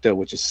formal Okta,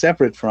 which is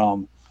separate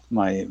from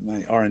my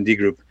R&D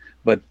group.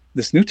 But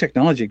this New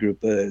Technology Group,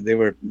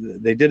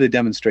 they did a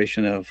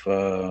demonstration of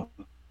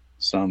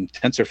some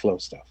TensorFlow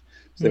stuff.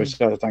 So they were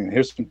started talking,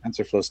 here's some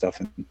TensorFlow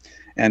stuff,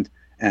 and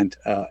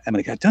when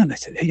it got done, I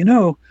said, hey,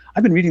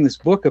 I've been reading this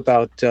book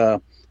about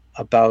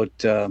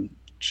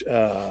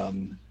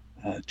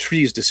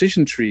trees,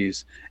 decision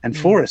trees, and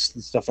forests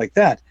and stuff like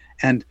that.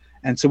 And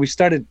so we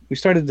started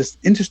this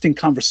interesting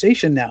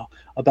conversation now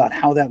about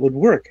how that would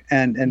work,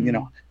 and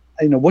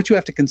what you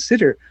have to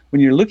consider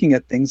when you're looking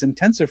at things in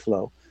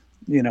TensorFlow,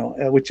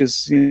 which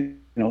is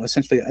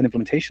essentially an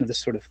implementation of this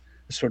sort of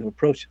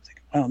approach. I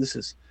think, wow, this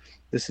is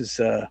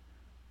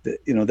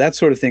that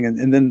sort of thing,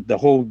 and then the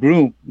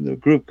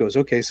group goes,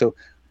 okay, so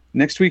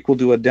next week we'll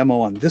do a demo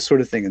on this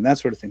sort of thing and that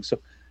sort of thing. So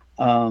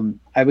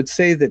I would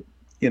say that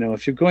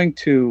if you're going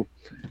to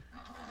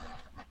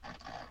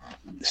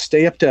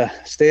stay up to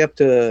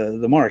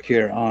the mark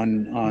here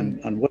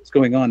on what's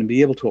going on and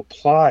be able to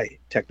apply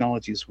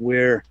technologies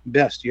where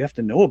best, you have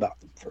to know about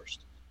them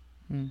first.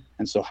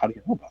 And so how do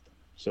you know about them?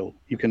 So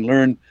you can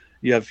learn.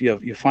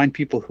 You find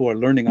people who are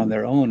learning on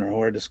their own or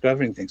who are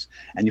discovering things,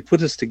 and you put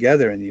this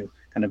together and you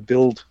kind of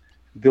build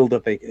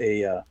up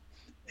a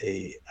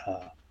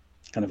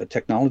kind of a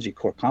technology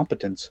core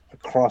competence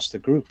across the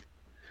group.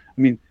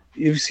 I mean,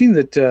 you've seen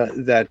that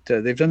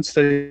they've done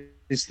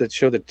studies that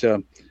show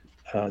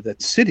that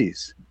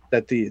cities,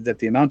 that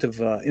the amount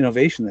of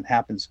innovation that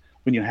happens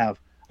when you have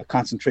a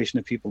concentration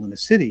of people in a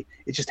city,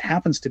 it just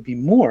happens to be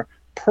more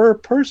per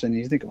person.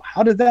 You think,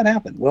 how did that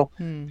happen? Well,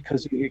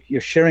 because you're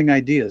sharing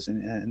ideas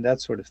and that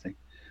sort of thing.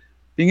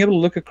 Being able to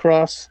look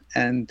across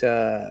and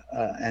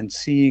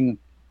seeing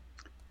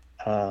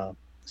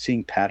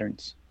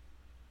patterns,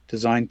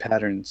 design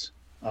patterns,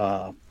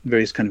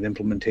 various kind of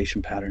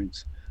implementation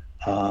patterns,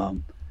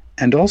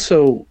 and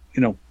also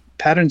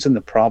patterns in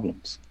the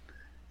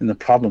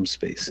problem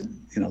space.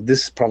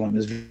 This problem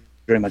is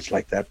very much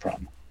like that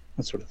problem,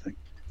 that sort of thing.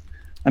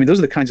 I mean, those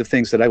are the kinds of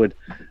things that I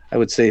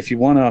would say if you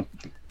want to,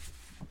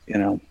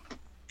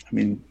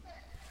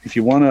 if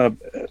you want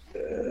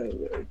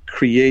to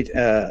create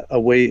a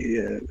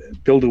way,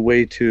 build a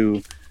way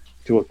to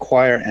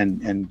acquire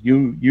and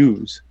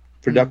use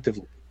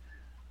productively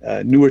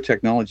newer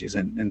technologies,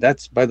 and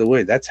that's, by the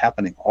way, that's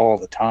happening all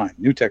the time.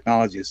 New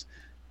technologies.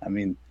 I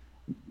mean,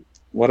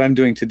 what I'm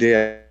doing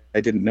today,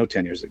 I didn't know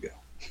 10 years ago.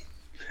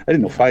 I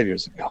didn't know 5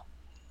 years ago.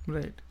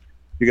 Right.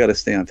 You got to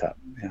stay on top.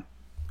 Yeah.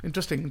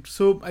 Interesting.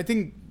 So I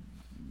think,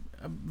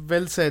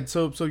 well said.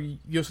 So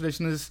your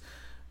suggestion is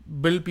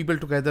build people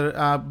together,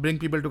 bring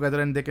people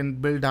together, and they can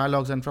build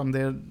dialogues, and from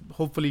there,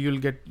 hopefully, you'll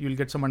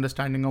get some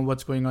understanding of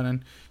what's going on,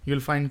 and you'll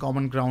find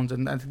common grounds.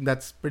 And I think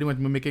that's pretty much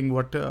mimicking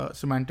what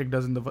Symantec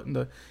does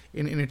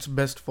in its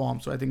best form.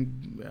 So I think,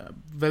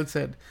 well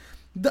said.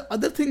 The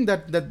other thing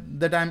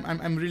that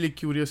I'm really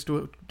curious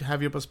to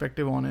have your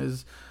perspective on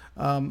is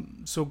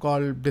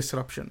so-called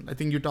disruption. I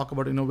think you talk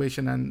about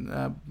innovation,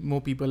 and more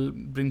people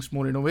brings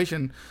more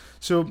innovation.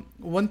 So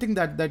one thing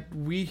that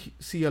we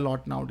see a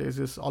lot nowadays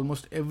is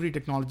almost every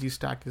technology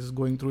stack is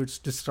going through its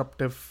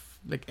disruptive,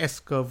 like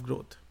S-curve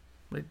growth,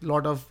 right? A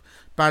lot of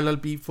parallel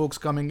folks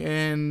coming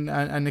in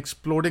and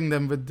exploding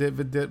them with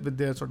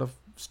their sort of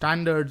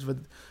standards,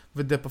 with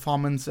their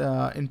performance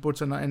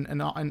inputs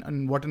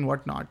and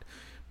whatnot,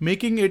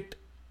 making a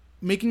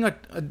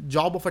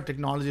job of a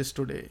technologist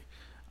today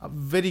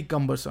very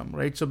cumbersome,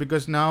 right? So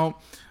because now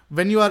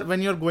when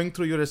you're going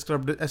through your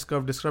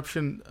S-curve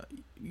disruption,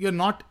 you're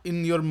not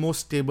in your most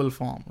stable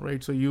form,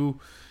 right? So you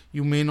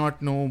may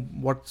not know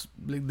what's,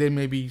 like, there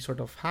may be sort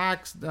of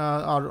hacks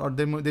or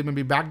there may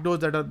be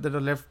backdoors that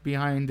are left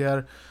behind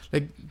there.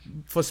 Like,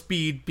 for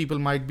speed, people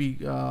might be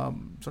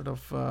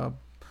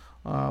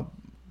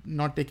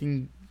not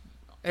taking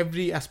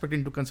every aspect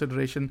into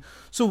consideration.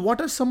 So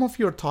what are some of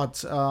your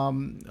thoughts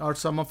or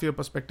some of your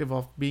perspective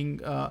of being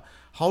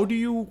how do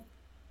you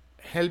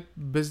help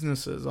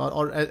businesses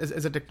or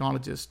as a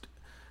technologist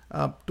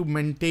to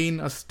maintain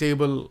a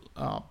stable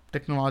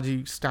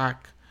technology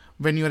stack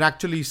when you're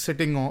actually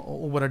sitting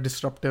over a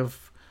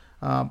disruptive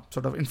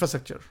sort of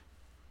infrastructure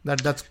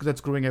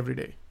that's growing every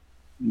day?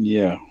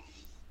 Yeah.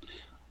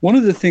 One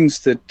of the things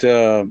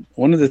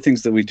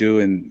that we do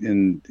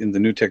in the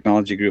New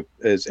Technology Group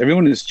is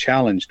everyone is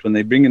challenged when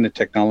they bring in a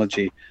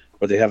technology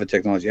or they have a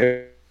technology.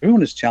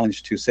 Everyone is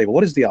challenged to say, well,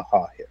 what is the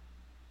aha here?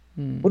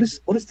 What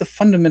is the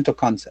fundamental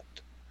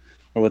concept?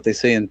 Or what they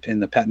say in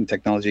the patent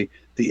technology,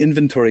 the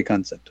inventory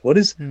concept. What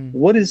is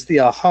the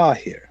aha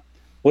here?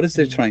 What is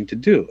they trying to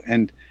do?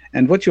 And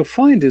what you'll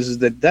find is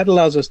that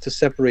allows us to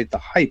separate the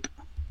hype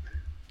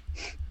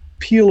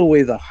peel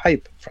away the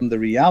hype from the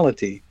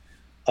reality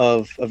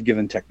of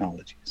given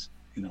technologies.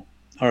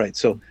 All right.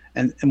 So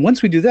and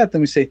once we do that,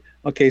 then we say,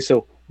 okay,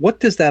 so what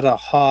does that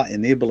aha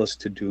enable us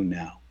to do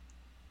now?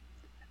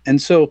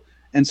 And so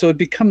it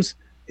becomes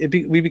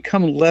we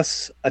become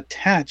less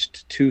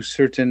attached to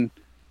certain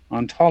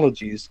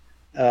ontologies,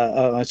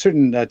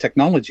 certain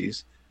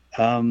technologies,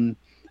 and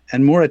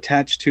more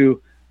attached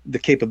to the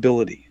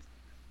capability.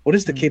 What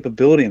is the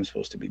capability I'm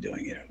supposed to be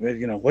doing here?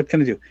 What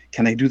can I do?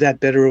 Can I do that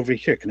better over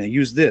here? Can I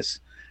use this?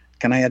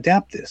 Can I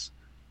adapt this?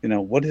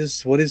 What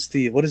is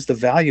the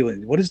value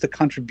and what is the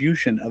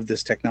contribution of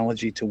this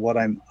technology to what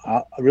I'm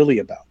really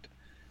about?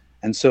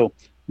 And so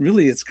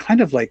really it's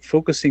kind of like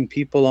focusing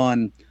people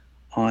on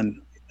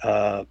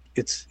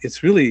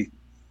it's really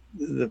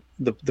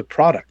the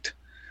product.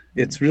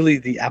 It's really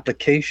the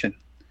application.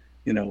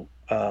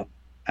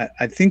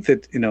 I think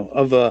that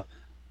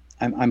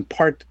I'm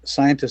part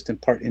scientist and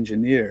part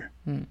engineer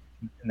in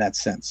that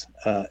sense.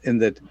 In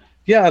that,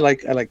 yeah, I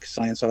like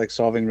science. I like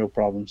solving real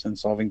problems and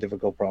solving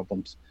difficult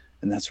problems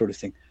and that sort of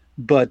thing.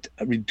 But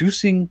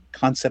reducing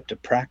concept to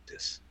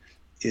practice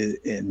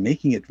and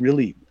making it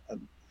really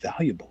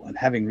valuable and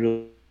having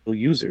real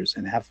users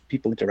and have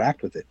people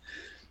interact with it,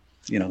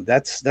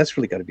 that's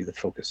really got to be the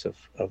focus of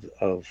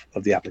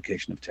the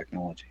application of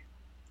technology.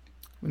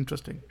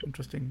 Interesting.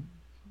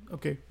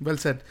 Okay, well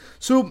said.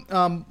 So,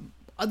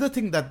 other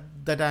thing that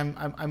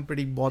I'm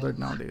pretty bothered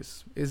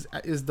nowadays is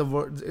the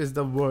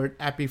word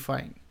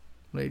appifying,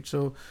 right?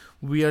 So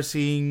we are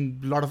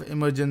seeing a lot of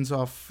emergence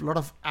of a lot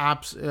of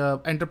apps,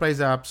 enterprise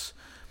apps,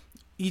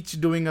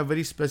 each doing a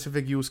very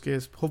specific use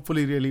case,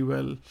 hopefully really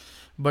well,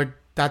 but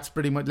that's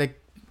pretty much like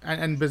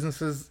and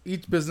businesses,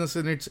 each business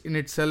in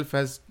itself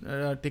has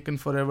taken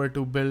forever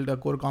to build a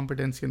core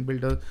competency and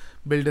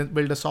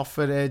build a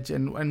software edge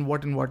and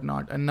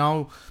whatnot, and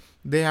now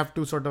they have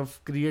to sort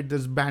of create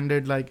this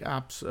banded like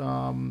apps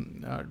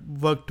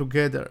work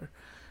together.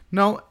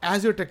 Now,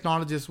 as your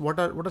technologist,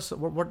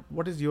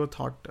 what is your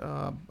thought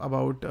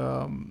about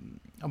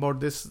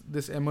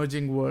this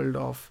emerging world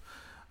of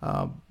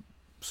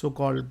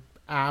so-called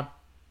app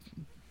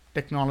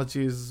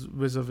technologies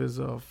vis-a-vis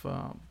of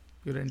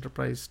your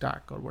enterprise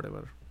stack or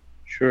whatever?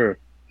 Sure.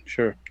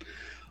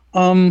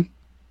 A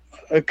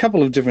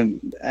couple of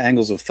different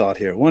angles of thought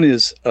here. One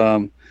is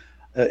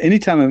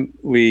anytime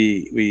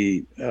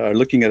we are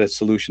looking at a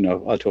solution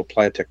to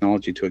apply a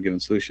technology to a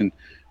given solution,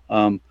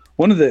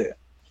 one of the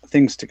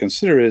things to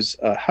consider is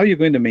how you're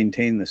going to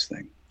maintain this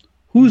thing.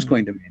 Who's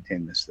going to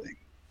maintain this thing,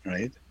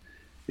 right?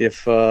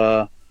 If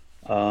you're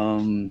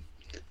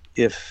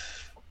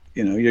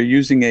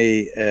using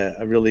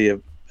a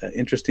really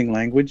interesting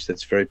language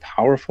that's very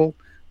powerful,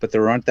 but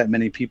there aren't that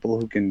many people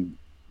who can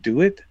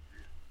do it,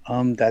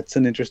 that's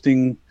an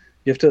interesting.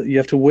 You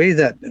have to weigh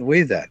that.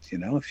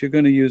 If you're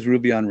going to use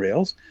Ruby on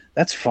Rails,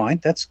 that's fine,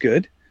 that's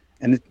good,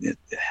 and it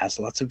has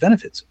lots of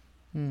benefits.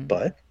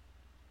 But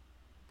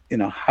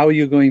how are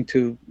you going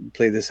to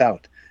play this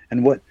out?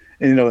 And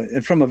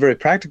and from a very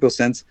practical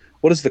sense,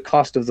 what is the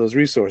cost of those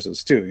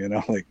resources too?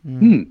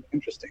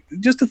 Interesting.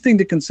 Just a thing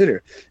to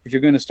consider if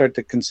you're going to start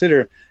to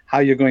consider how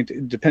you're going to,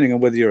 depending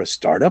on whether you're a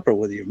startup or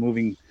whether you're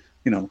moving,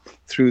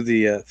 through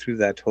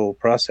that whole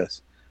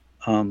process.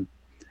 And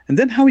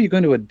then how are you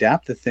going to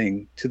adapt the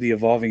thing to the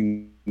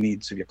evolving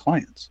needs of your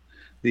clients,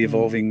 the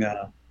evolving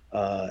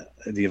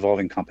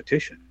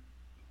competition,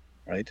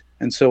 right?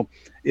 And so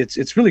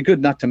it's really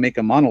good not to make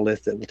a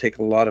monolith that will take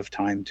a lot of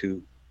time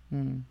to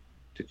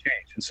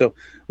change. And so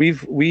we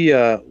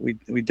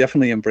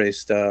definitely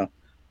embraced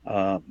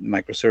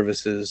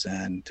microservices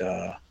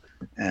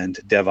and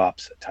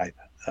DevOps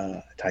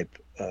type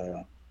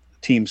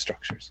team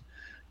structures,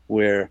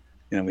 where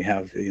we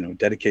have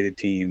dedicated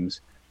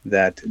teams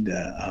that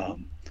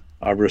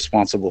are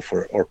responsible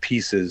for or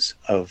pieces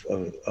of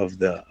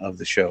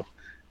the show,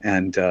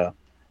 and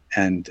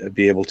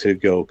be able to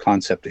go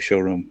concept to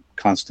showroom,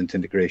 constant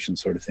integration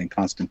sort of thing,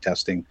 constant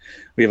testing.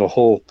 We have a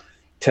whole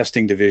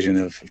testing division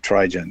of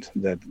Trigent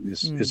that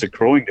is a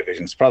growing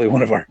division. It's probably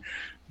one of our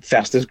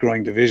fastest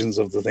growing divisions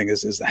of the thing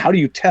is how do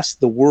you test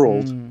the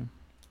world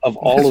of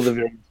all of the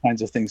various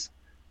kinds of things,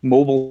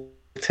 mobile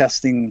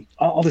testing,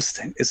 all this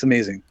thing. It's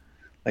amazing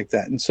like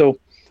that. And so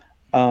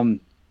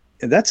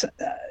that's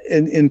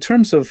in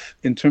terms of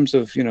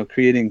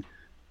creating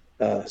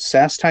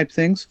SaaS type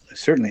things,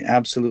 certainly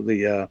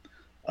absolutely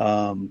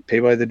pay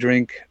by the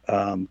drink,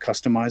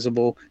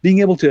 customizable, being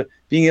able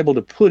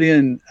to put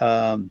in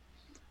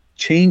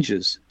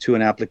changes to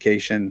an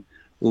application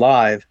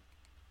live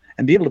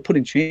and be able to put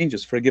in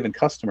changes for a given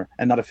customer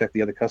and not affect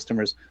the other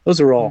customers. Those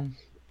are all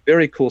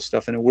very cool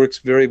stuff, and it works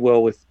very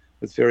well with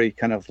very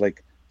kind of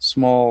like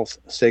small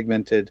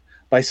segmented.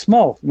 By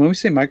small, when we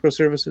say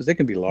microservices, they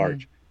can be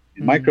large.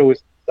 Micro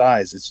is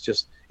size.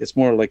 It's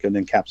more like an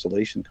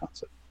encapsulation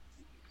concept.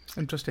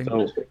 Interesting.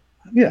 So,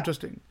 yeah.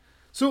 Interesting.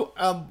 So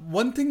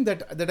one thing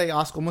that I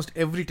ask almost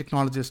every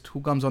technologist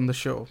who comes on the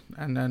show,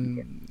 and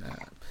then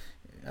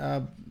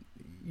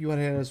you are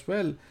here as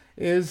well,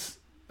 is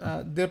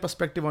their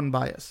perspective on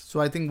bias. So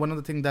I think one of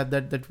the things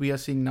that we are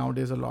seeing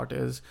nowadays a lot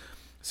is,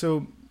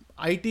 so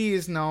IT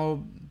is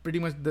now pretty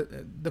much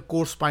the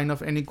core spine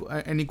of any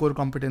core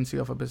competency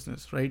of a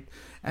business, right?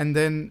 And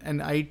then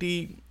an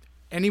IT,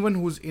 anyone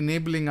who's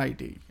enabling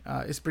IT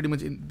is pretty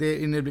much they're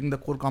enabling the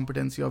core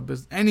competency of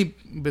any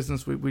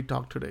business we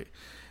talk today.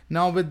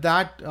 Now with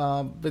that,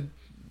 with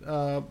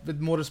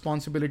more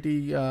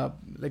responsibility,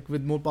 like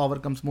with more power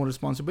comes more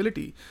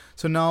responsibility.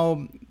 So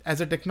now,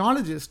 as a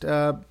technologist,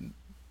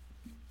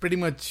 pretty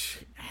much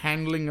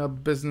handling a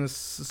business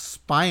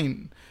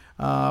spine,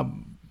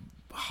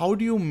 how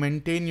do you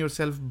maintain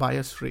yourself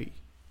bias free?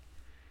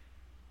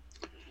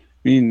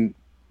 If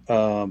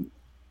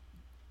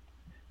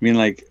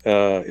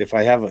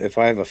I have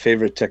a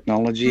favorite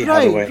technology,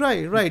 how do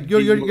I right.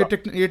 Your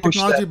push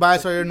technology that?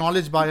 bias or your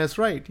knowledge bias,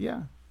 right?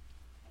 Yeah.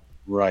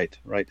 Right.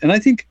 And I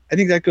think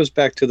that goes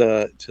back to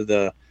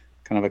the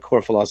kind of a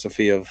core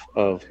philosophy of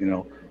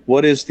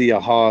what is the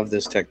aha of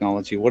this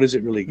technology? What does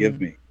it really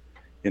give me?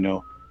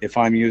 If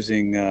I'm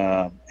using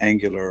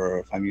Angular, or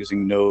if I'm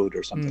using Node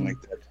or something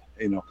like that,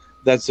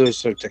 that's those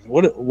sort of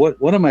technology.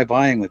 What am I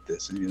buying with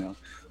this? And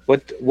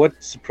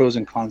what's the pros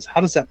and cons? How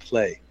does that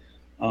play?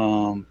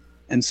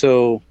 And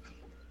so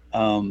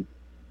I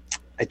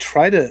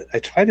try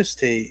to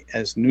stay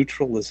as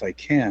neutral as I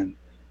can.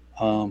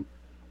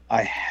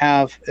 I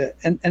have,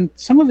 and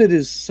some of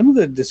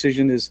the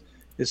decision is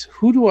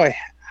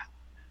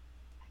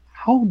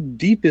how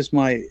deep is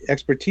my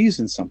expertise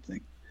in something,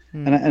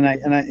 and I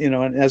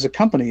and as a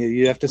company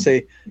you have to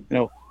say,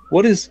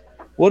 what is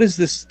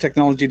this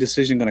technology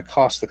decision going to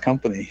cost the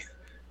company?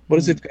 What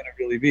is it going to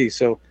really be?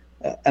 So,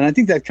 and I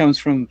think that comes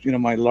from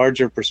my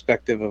larger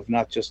perspective of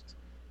not just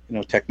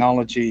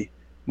technology.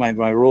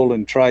 My role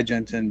in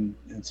Trigent and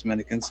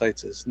Semantic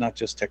Insights is not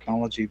just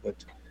technology,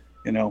 but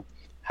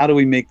how do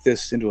we make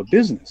this into a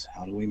business?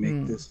 How do we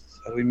make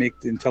how do we make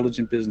the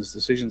intelligent business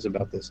decisions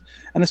about this?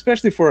 And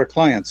especially for our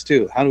clients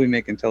too, how do we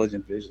make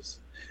intelligent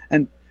business?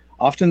 And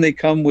often they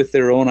come with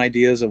their own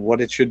ideas of what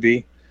it should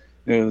be.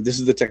 This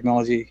is the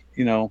technology,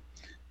 we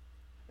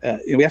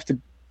have to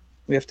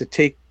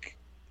take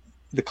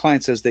the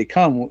clients as they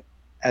come,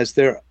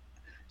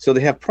 so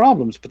they have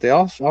problems, but they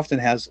also often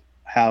have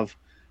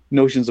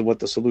notions of what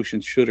the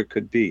solution should or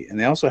could be. And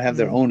they also have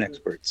their own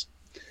experts.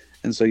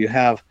 And so you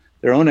have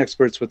their own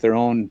experts with their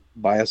own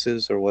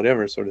biases or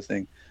whatever sort of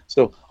thing.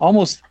 So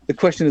the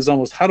question is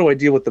almost, how do I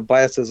deal with the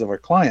biases of our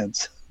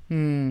clients?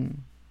 As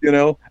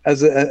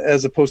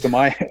opposed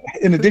to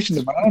in addition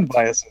to my own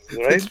biases,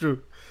 right? That's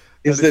true.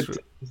 Is that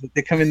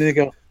they come in and they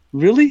go,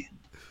 really?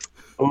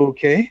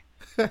 Okay.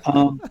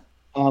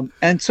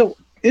 And so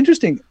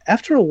interesting,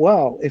 after a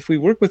while, if we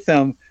work with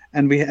them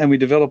and we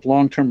develop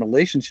long-term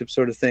relationships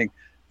sort of thing,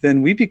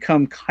 then we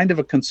become kind of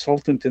a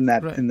consultant in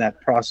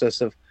that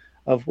process of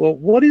well,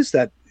 what is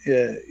that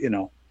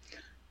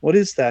what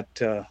is that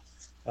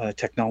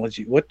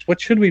technology? What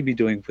should we be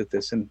doing with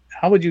this, and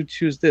how would you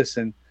choose this?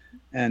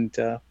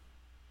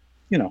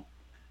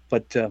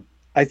 But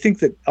I think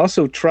that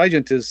also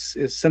Trigent is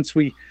since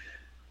we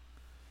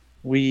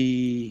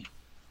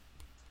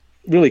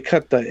really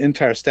cut the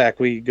entire stack.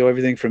 We go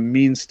everything from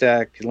mean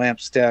stack, lamp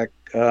stack,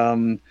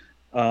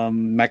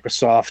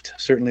 Microsoft,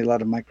 certainly a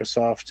lot of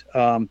Microsoft.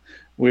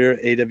 We're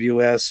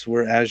AWS,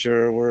 we're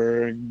Azure,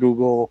 we're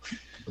Google,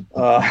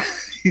 cloud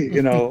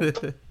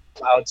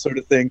sort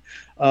of thing.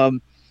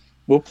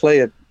 We'll play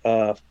it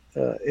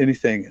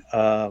anything,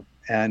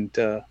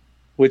 and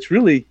which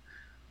really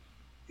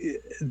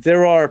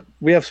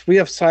we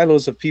have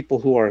silos of people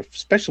who are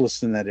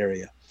specialists in that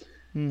area.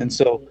 And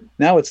so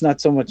now it's not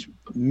so much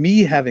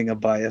me having a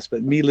bias,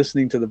 but me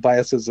listening to the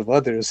biases of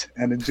others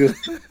and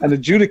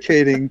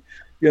adjudicating,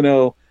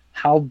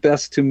 how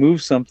best to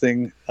move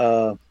something.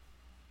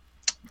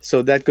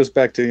 So that goes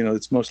back to,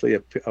 it's mostly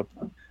a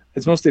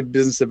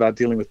business about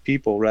dealing with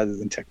people rather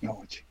than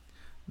technology.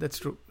 That's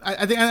true.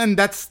 I think, and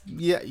that's,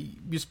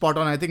 you spot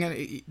on. I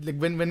think like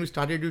when we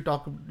started to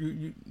talk,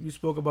 you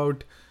spoke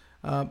about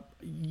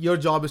your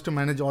job is to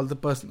manage all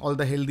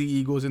the healthy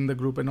egos in the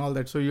group and all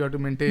that. So you have to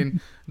maintain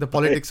the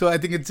politics. So I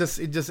think it just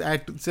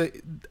adds. So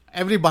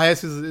every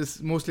bias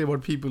is mostly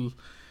about people,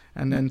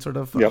 and then sort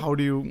of how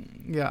do you?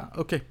 Yeah.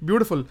 Okay.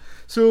 Beautiful.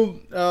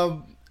 So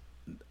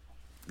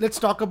let's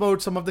talk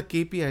about some of the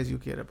KPIs you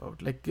care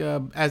about. Like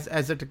as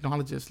a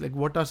technologist, like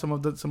what are some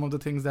of the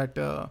things that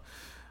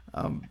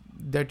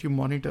that you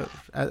monitor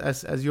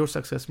as your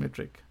success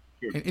metric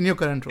in your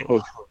current role?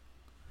 Oh,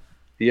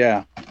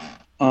 yeah.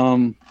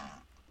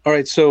 All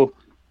right. So,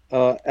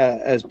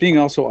 as being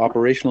also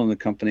operational in the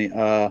company,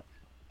 I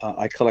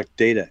collect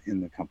data in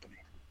the company.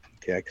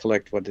 Okay, I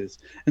collect what is,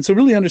 and so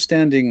really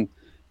understanding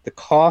the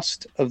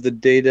cost of the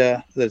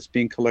data that's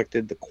being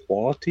collected, the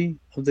quality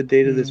of the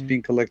data that's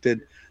being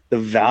collected, the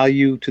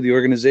value to the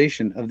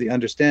organization of the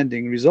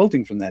understanding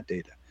resulting from that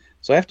data.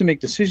 So I have to make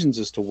decisions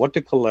as to what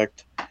to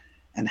collect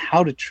and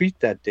how to treat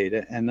that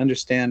data and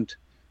understand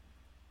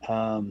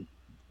what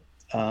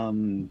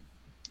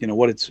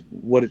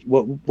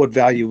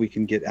value we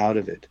can get out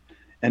of it,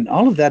 and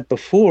all of that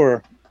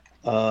before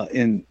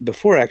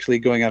actually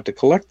going out to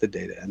collect the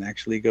data and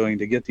actually going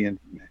to get the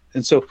information.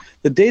 And so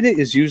the data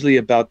is usually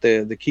about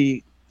the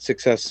key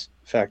success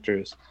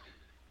factors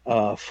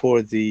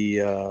for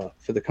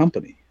the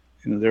company.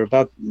 They're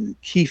about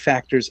key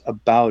factors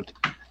about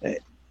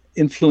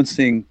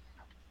influencing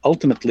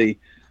ultimately,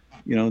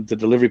 the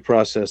delivery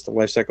process, the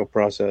lifecycle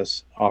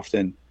process,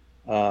 often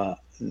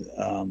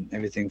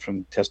everything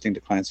from testing to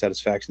client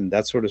satisfaction,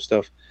 that sort of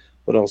stuff,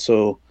 but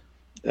also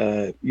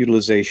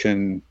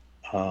utilization,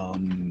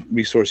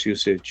 resource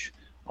usage,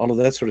 all of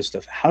that sort of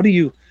stuff. How do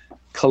you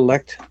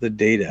collect the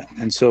data?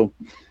 And so,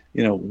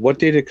 what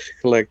data to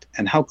collect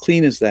and how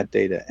clean is that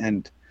data?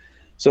 And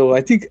so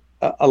I think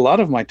a lot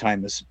of my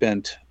time is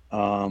spent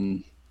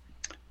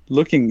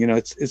looking,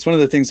 it's one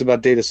of the things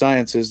about data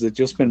science is that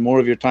you'll spend more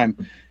of your time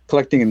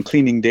collecting and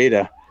cleaning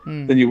data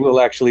than you will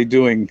actually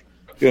doing,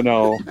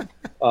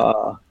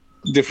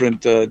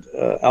 different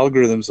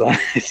algorithms on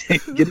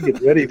it, getting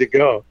it ready to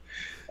go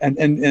and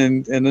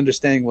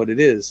understanding what it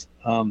is.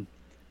 And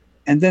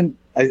then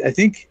I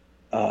think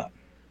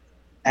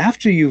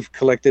after you've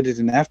collected it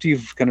and after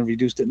you've kind of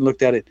reduced it and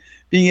looked at it,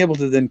 being able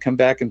to then come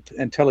back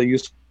and tell a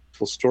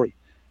useful story,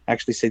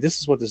 actually say, this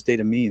is what this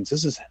data means.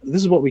 This is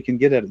what we can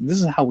get at it. And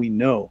this is how we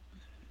know.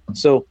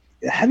 So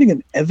having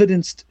an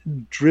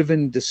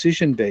evidence-driven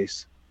decision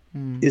base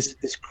is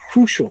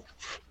crucial.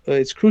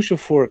 It's crucial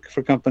for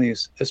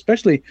companies,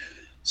 especially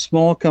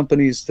small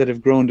companies that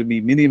have grown to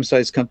be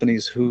medium-sized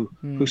companies who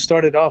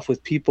started off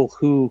with people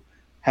who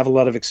have a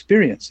lot of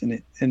experience in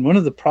it. And one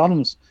of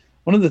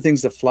the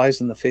things that flies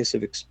in the face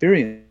of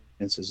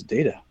experience is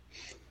data.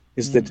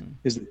 Is that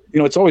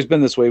it's always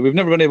been this way. We've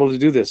never been able to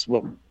do this.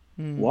 Well,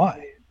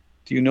 why?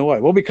 Do you know why?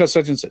 Well, because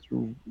such and such.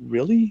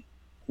 Really?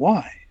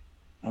 Why?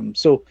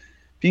 So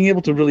being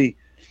able to really,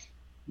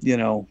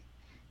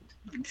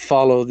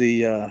 follow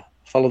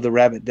the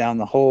rabbit down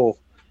the hole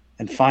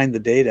and find the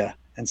data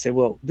and say,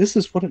 well, this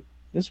is what it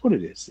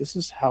is. This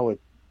is how it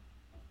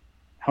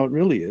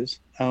really is.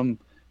 And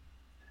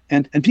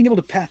being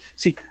able to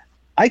see,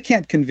 I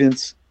can't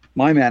convince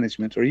my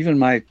management or even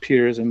my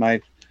peers and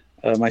my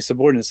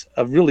subordinates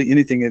of really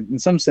anything. In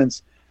some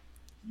sense,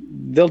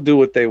 they'll do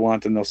what they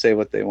want and they'll say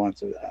what they want.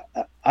 So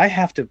I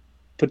have to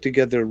put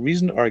together a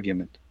reasoned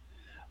argument,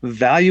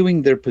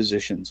 valuing their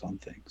positions on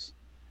things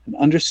and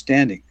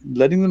understanding,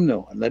 letting them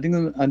know and letting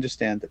them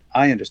understand that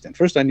I understand.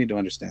 First, I need to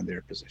understand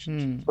their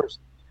positions. First,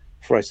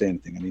 before I say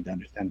anything, I need to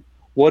understand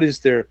what is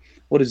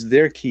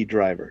their key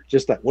driver.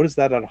 Just like, what is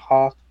that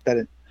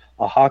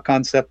aha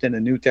concept in a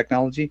new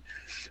technology?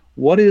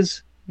 What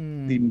is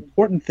the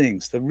important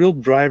things, the real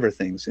driver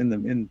things in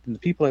the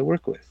people I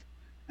work with?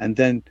 And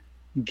then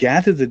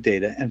gather the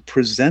data and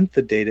present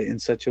the data in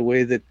such a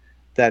way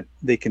that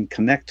they can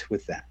connect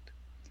with that.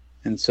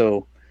 And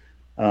so,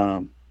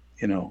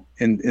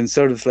 in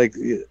sort of like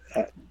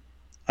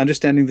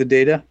understanding the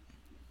data,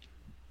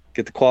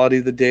 get the quality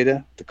of the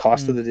data, the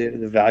cost of the data,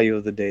 the value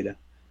of the data.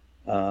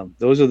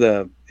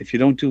 If you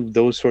don't do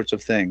those sorts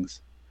of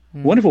things,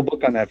 wonderful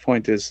book on that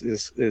point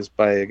is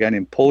by a guy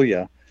named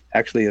Polya.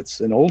 Actually,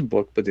 it's an old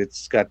book, but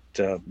it's got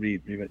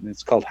rewritten.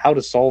 It's called How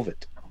to Solve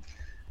It.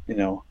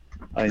 You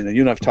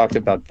and I've talked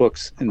about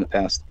books in the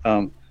past,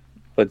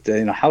 but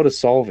How to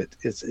Solve It.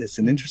 It's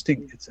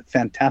a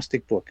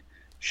fantastic book.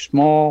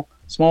 Small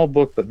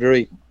book, but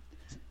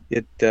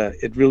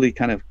it really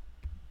kind of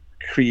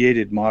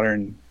created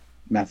modern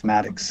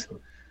mathematics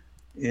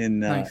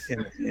in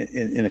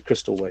a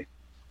crystal way.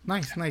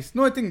 Nice.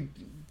 No, I think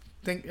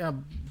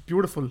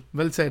beautiful.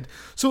 Well said.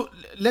 So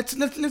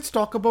let's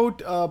talk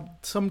about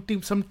some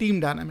team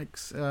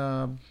dynamics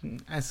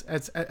as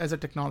a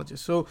technologist.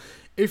 So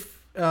if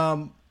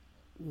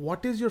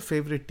what is your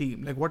favorite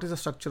team? Like, what is the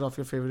structure of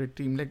your favorite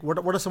team? Like,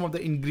 what are some of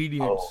the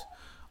ingredients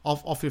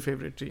of your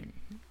favorite team?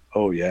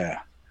 Oh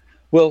yeah.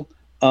 Well,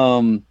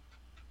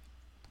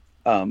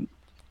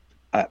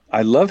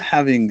 I love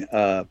having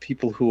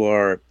people who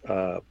are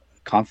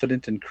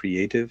confident and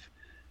creative,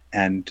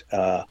 and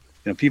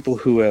people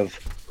who have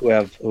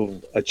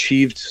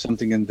achieved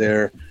something in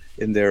their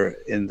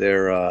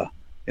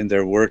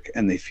work,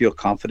 and they feel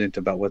confident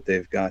about what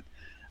they've got.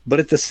 But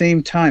at the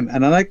same time,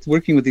 and I like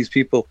working with these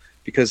people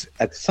because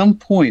at some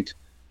point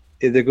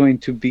they're going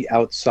to be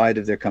outside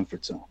of their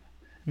comfort zone.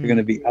 They're going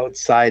to be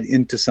outside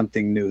into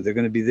something new. They're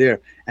going to be there,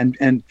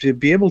 and to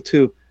be able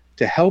to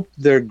help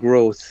their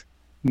growth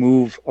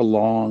move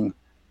along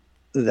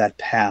that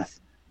path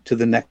to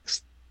the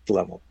next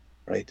level,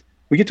 right?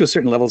 We get to a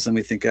certain levels and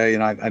we think,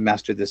 I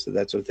mastered this or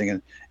that sort of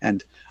thing.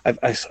 And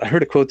I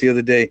heard a quote the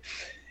other day: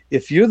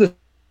 if you're the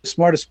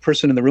smartest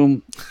person in the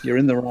room, you're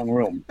in the wrong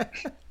room.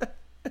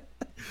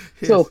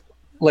 Yes. So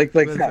like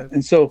well that.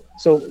 And so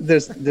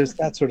there's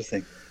that sort of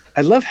thing.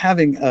 I love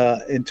having,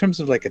 in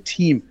terms of like a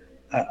team,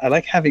 I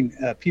like having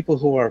people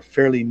who are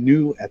fairly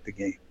new at the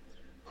game,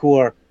 who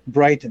are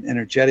bright and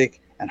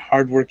energetic and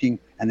hardworking,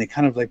 and they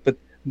kind of like, but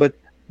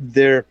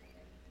their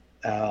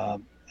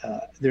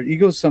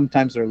egos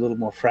sometimes are a little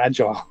more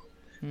fragile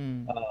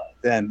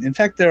than. In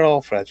fact, they're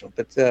all fragile.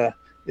 But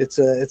it's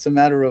a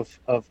matter of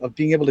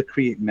being able to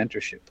create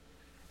mentorship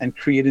and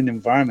create an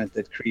environment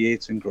that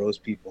creates and grows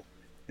people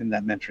in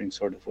that mentoring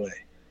sort of way.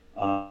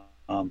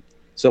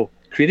 So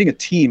creating a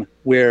team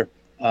where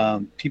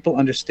people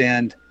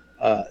understand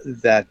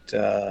that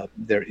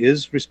there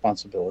is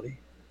responsibility,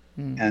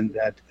 and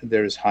that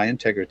there is high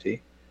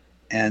integrity,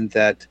 and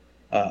that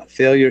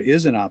failure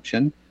is an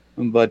option,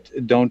 but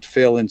don't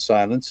fail in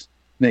silence.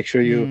 Make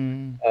sure you,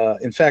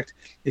 in fact,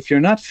 if you're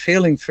not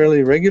failing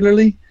fairly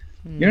regularly,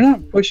 you're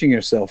not pushing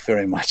yourself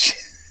very much.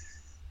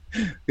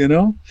 You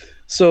know,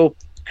 so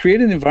create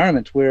an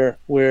environment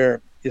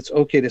where it's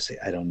okay to say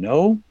I don't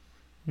know.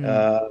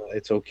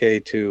 It's okay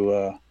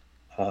to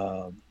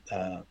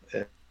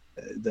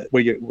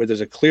where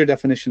there's a clear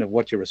definition of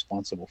what you're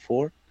responsible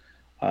for.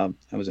 I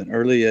was an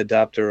early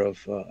adopter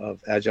of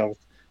Agile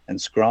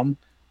and Scrum.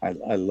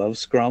 I love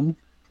Scrum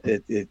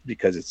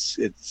because it's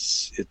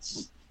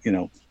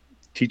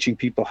teaching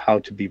people how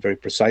to be very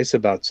precise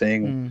about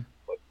saying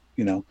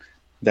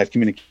that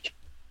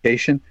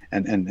communication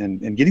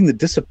and getting the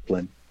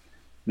discipline,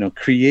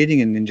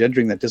 creating and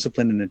engendering that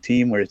discipline in a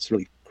team where it's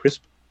really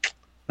crisp.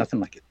 Nothing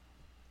like it.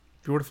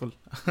 Beautiful.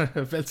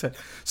 Well said.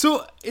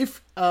 So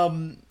if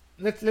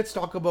let's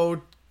talk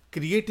about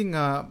creating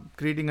a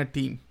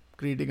team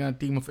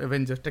of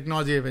Avengers,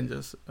 technology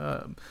Avengers.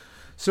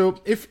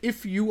 So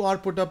if you are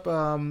put up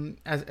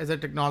as a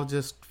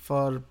technologist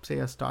for, say,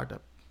 a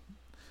startup,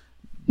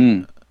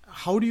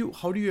 how do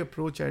you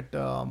approach at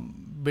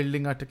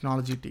building a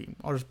technology team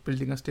or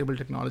building a stable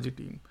technology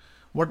team?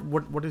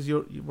 What is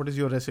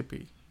your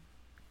recipe?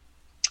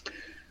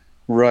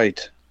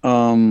 Right.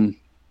 I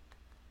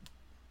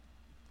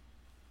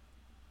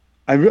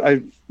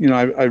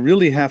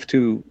really have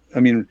to. I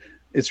mean,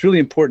 it's really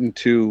important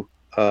to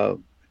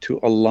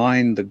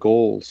align the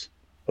goals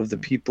of the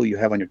people you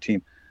have on your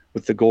team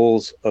with the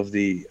goals of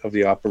the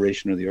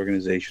operation or the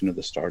organization or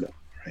the startup.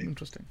 Right.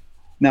 Interesting.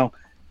 Now,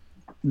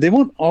 they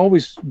won't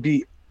always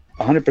be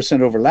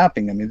 100%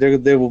 overlapping. I mean,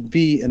 there will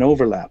be an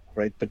overlap,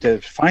 right? But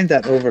to find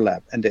that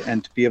overlap and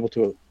to be able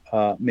to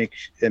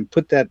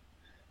put that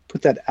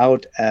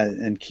out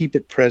and keep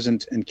it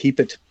present and keep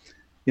it,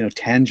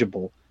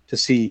 tangible, to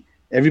see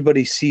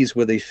everybody sees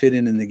where they fit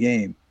in the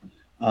game.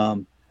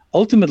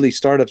 Ultimately,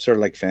 startups are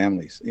like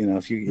families.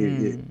 If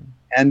you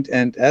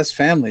and as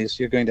families,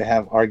 you're going to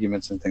have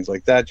arguments and things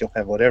like that. You'll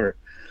have whatever.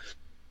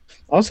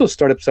 Also,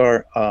 startups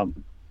are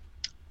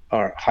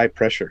high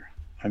pressure.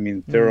 I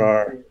mean, there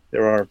are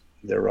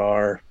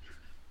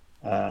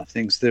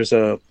things. There's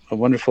a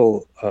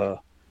wonderful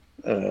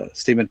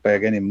statement by a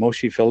guy named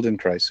Moshe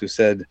Feldenkrais who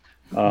said,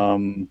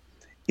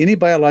 any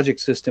biologic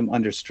system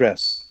under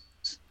stress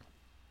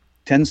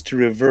tends to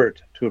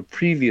revert to a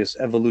previous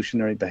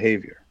evolutionary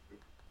behavior.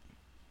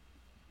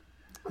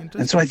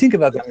 And so I think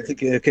about that. I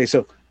think, okay,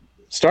 so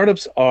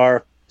startups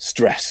are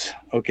stress.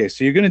 Okay,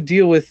 so you're going to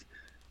deal with,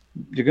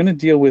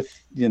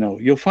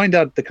 you'll find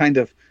out the kind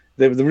of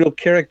the real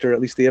character,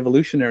 at least the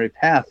evolutionary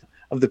path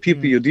of the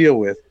people you deal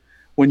with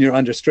when you're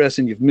under stress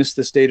and you've missed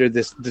this date or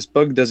this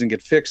bug doesn't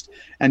get fixed,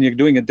 and you're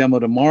doing a demo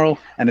tomorrow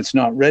and it's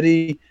not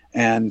ready,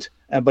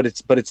 but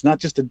it's not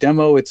just a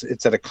demo,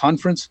 it's at a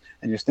conference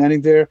and you're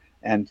standing there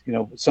and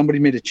somebody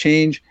made a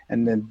change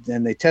and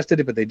then they tested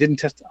it but they didn't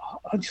test it.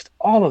 Just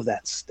all of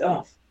that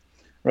stuff,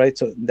 right?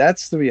 So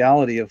that's the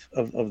reality of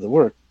the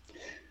work,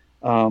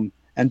 and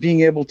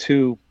being able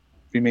to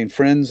remain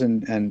friends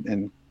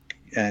and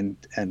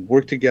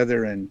work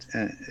together and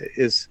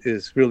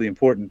is really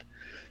important.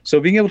 So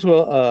being able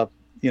to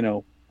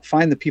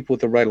find the people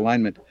with the right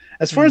alignment.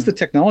 As far as the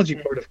technology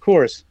part, of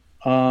course,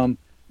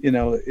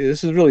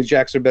 this is really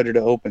jacks are better to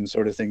open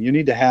sort of thing. You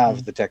need to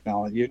have the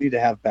technology. You need to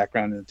have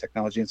background in the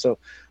technology, and so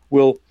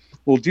we'll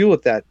deal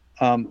with that.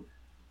 I'm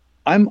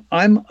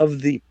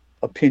of the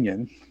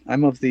opinion.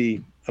 I'm of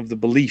the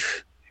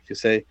belief, if you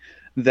say,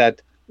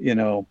 that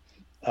you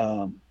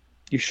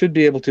should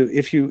be able to,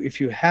 if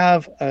you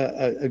have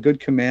a good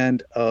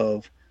command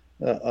of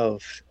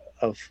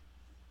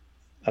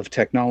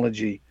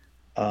technology,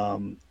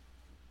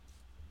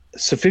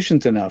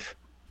 sufficient enough,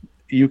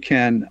 you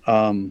can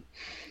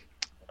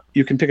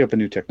pick up a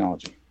new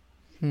technology.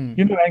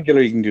 You know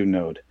Angular, you can do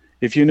Node.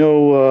 If you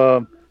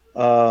know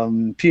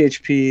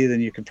PHP,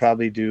 then you can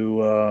probably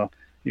do I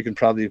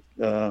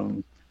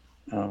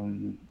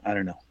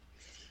don't know,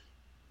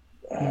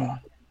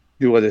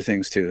 do other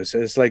things too. So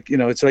it's like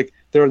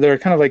there are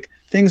kind of like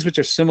things which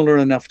are similar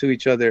enough to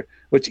each other,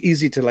 which is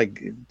easy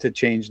to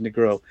change and to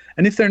grow.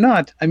 And if they're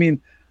not, I mean,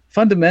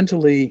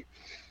 fundamentally,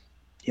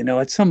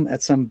 at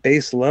some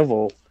base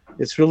level,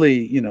 it's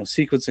really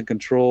sequence and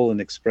control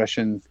and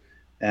expression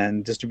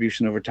and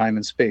distribution over time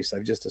and space.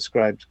 I've just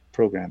described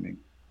programming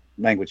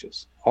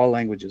languages. All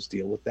languages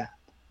deal with that.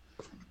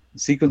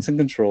 Sequence and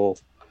control,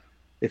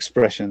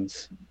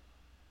 expressions,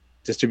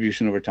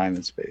 distribution over time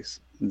and space.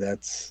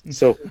 That's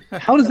so.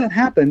 How does that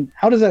happen?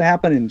 How does that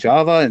happen in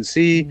Java and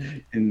C,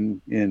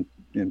 in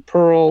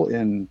Perl,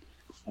 in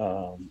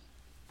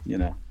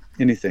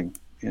anything,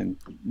 in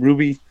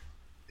Ruby?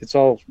 It's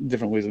all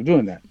different ways of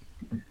doing that.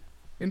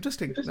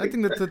 Interesting. I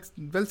think that's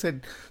well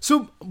said.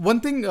 So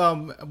one thing,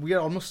 we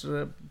are almost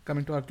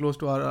coming to close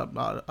to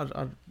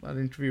our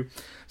interview.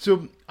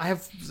 So I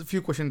have a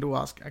few questions to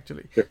ask,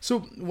 actually. Sure. So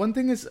one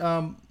thing is,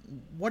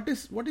 what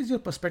is your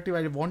perspective?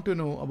 I want to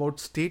know about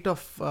state of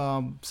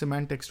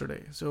semantics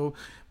today. So,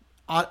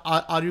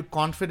 are you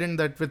confident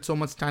that with so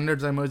much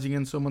standards emerging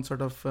and so much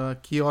sort of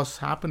chaos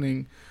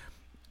happening,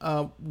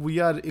 we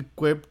are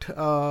equipped,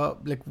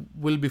 like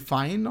we'll be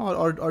fine,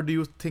 or do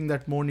you think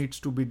that more needs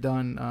to be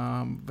done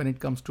when it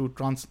comes to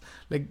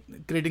like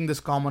creating this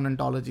common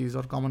ontologies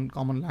or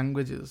common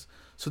languages,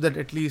 so that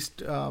at least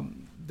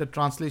the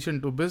translation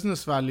to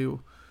business value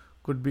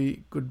could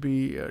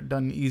be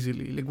done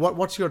easily? Like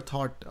what's your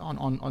thought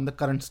on the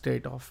current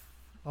state of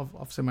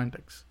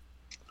semantics?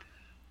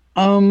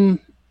 Um,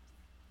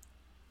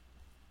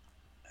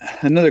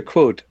 Another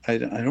quote. I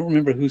don't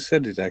remember who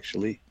said it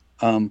actually.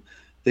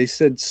 They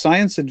said,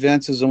 "Science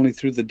advances only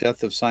through the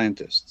death of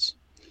scientists."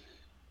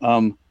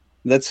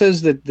 That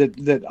says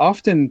that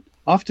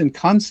often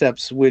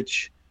concepts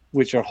which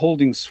are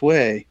holding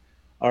sway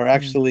are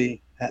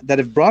actually that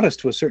have brought us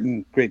to a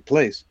certain great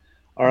place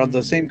are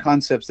the same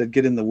concepts that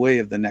get in the way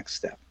of the next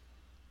step,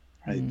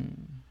 right?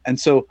 And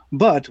so,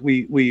 but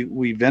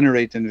we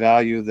venerate and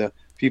value the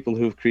people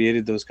who've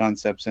created those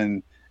concepts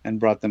and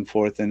brought them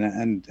forth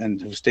and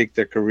who staked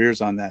their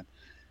careers on that,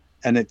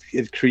 and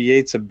it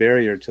creates a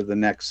barrier to the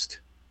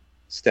next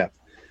step.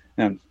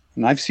 And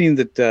I've seen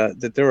that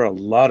there are a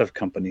lot of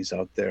companies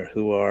out there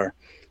who are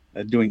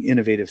doing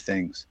innovative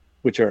things,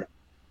 which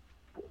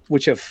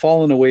have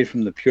fallen away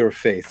from the pure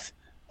faith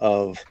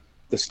of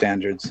the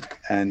standards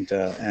and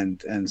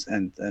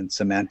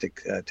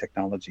semantic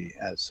technology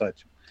as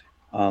such.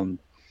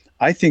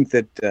 I think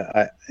that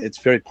it's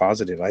very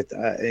positive.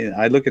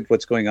 I look at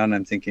what's going on.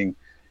 I'm thinking,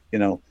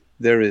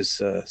 there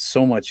is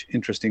so much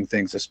interesting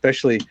things,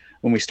 especially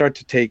when we start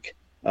to take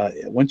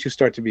once you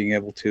start to being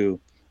able to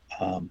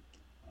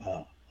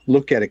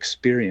look at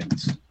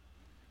experience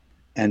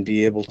and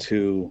be able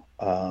to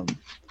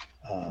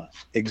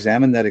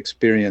examine that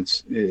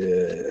experience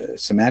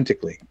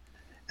semantically,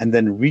 and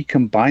then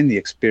recombine the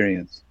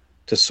experience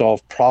to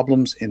solve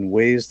problems in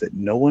ways that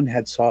no one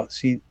had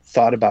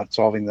thought about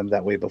solving them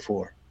that way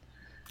before.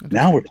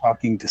 Now we're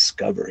talking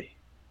discovery.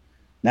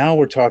 Now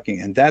we're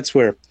talking, and that's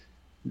where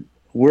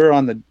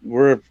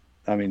we've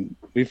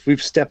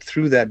stepped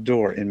through that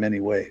door in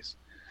many ways.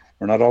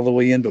 We're not all the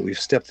way in, but we've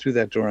stepped through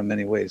that door in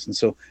many ways. And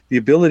so the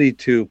ability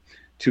to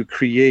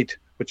create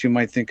what you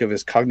might think of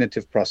as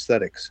cognitive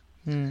prosthetics,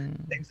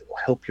 things that will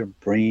help your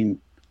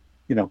brain,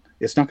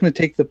 it's not going to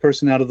take the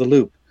person out of the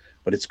loop,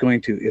 but it's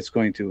going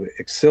to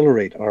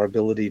accelerate our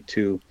ability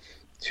to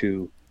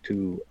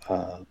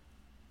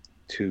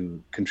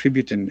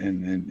contribute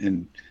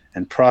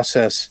and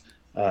process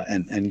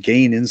and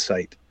gain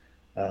insight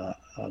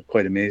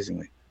quite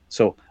amazingly.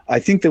 So I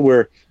think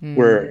that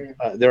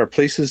there are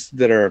places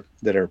that are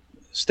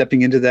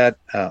stepping into that.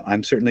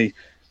 It's certainly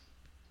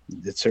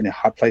a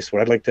hot place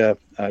where I'd like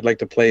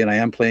to play, and I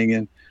am playing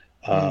in.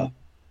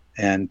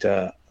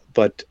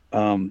 But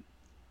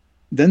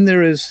then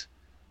there is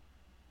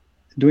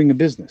doing a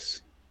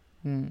business,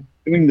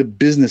 doing the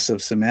business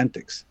of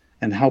semantics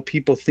and how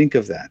people think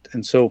of that.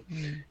 And so,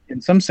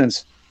 in some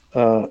sense,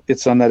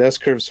 it's on that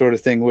S-curve sort of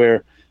thing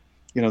where,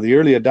 the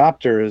early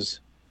adopter is,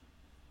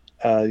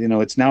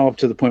 it's now up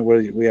to the point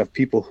where we have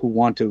people who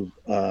want to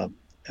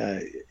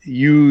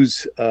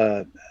use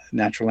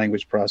natural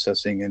language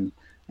processing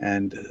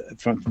and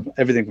from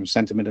everything from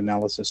sentiment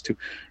analysis to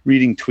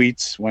reading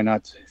tweets. Why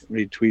not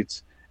read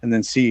tweets and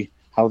then see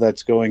how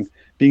that's going?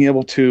 Being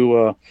able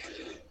to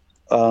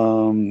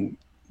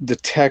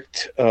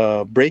detect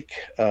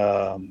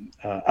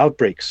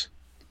outbreaks,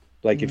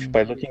 like if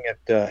by looking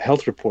at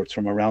health reports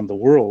from around the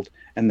world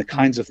and the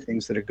kinds of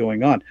things that are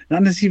going on,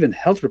 not necessarily even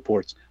health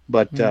reports,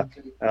 but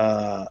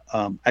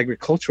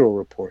agricultural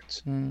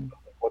reports,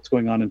 what's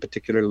going on in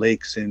particular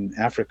lakes in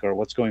Africa, or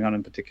what's going on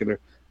in particular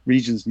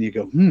regions, and you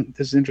go,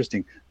 this is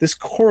interesting. This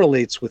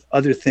correlates with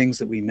other things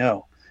that we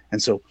know.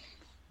 And so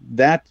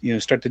that,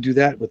 start to do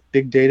that with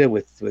big data,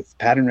 with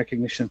pattern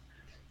recognition,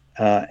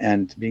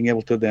 and being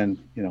able to then,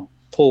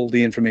 pull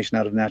the information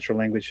out of natural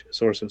language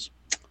sources.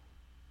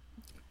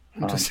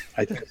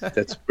 I think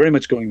that's very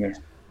much going there.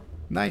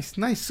 Nice.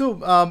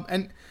 So,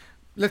 and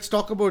let's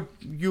talk about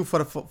you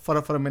for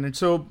a minute.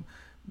 So,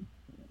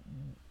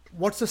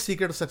 what's the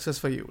secret of success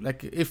for you?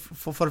 Like, if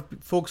for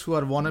folks who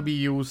are wannabe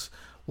use,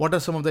 what are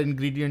some of the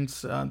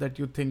ingredients that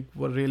you think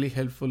were really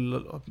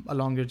helpful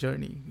along your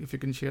journey? If you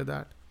can share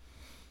that.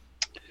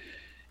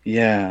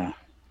 Yeah,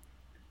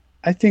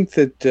 I think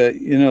that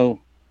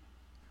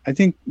I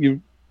think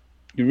you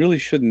really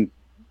shouldn't.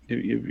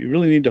 You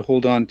really need to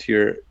hold on to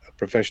your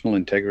professional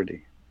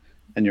integrity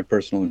and your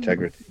personal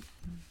integrity.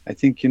 I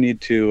think you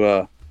need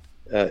to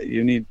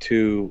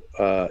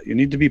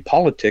be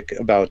politic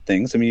about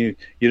things. I mean,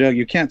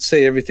 you can't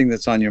say everything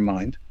that's on your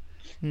mind.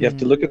 You have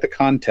to look at the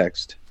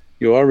context.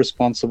 You are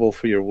responsible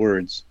for your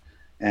words,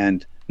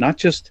 and not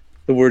just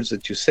the words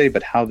that you say,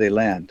 but how they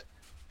land.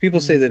 People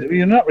say that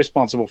you're not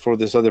responsible for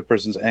this other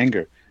person's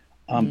anger.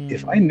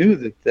 If I knew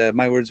that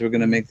my words were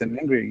going to make them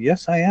angry,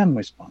 yes, I am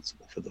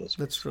responsible for those words.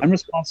 That's true. I'm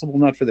responsible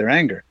not for their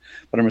anger,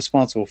 but I'm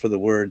responsible for the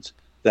words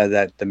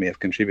that may have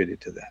contributed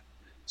to that.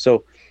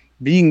 So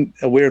being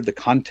aware of the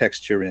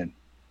context you're in,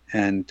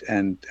 and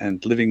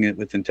living it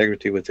with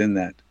integrity within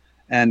that.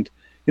 And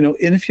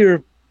and if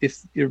you're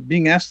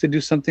being asked to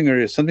do something, or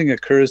if something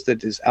occurs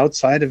that is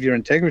outside of your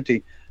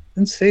integrity,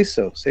 then say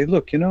so. Say,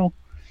 look,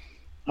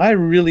 I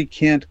really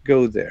can't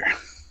go there.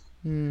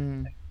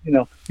 You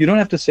don't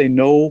have to say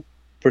no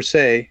per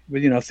se,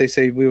 but if they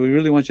say, we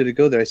really want you to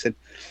go there, I said,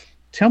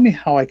 tell me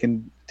how I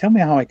can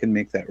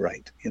make that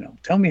right.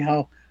 Tell me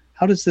how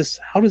does this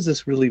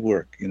really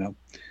work?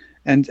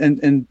 And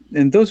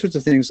those sorts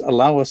of things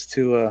allow us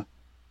to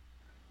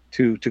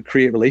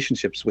create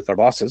relationships with our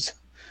bosses,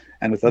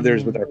 and with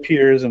others, with our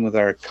peers, and with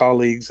our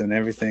colleagues, and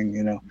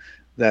everything.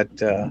 That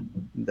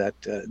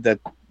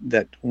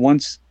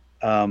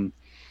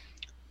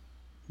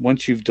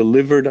once you've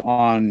delivered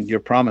on your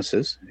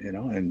promises,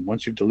 and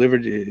once you've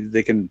delivered,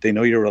 they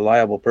know you're a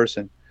reliable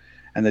person,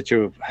 and that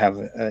you have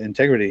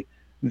integrity.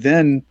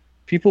 Then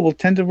people will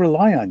tend to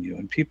rely on you,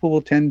 and people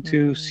will tend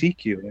to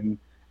seek you.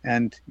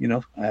 And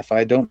if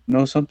I don't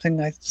know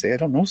something, I say I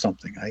don't know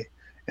something.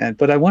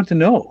 But I want to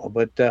know.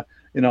 But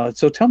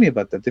so tell me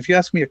about that. If you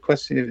ask me a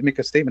question, make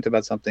a statement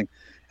about something,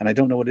 and I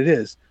don't know what it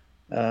is,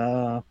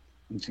 I'm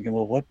thinking,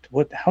 well,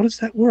 what? How does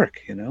that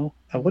work?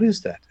 What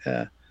is that?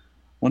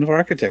 One of our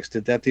architects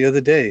did that the other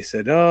day. He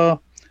said,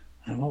 "Oh,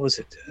 what was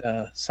it?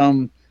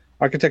 Some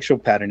architectural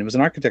pattern. It was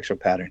an architectural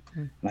pattern."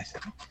 And I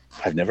said,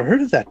 "I've never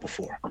heard of that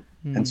before."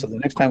 And so the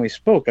next time we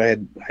spoke,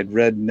 I'd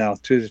read now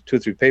two or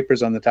three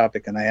papers on the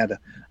topic, and I had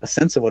a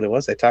sense of what it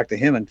was. I talked to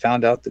him and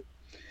found out that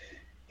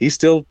he's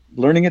still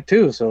learning it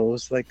too. So it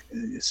was like,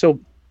 so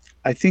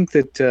I think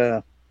that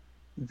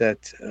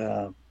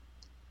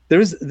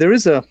there's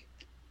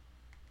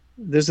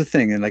a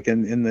thing, and like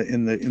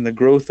in the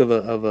growth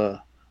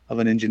of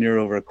an engineer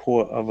over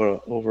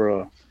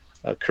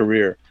a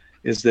career,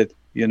 is that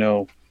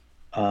you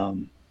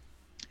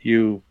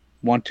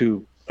want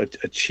to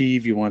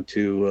achieve, you want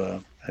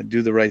to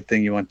do the right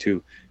thing, you want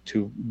to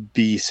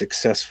be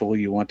successful,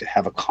 you want to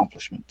have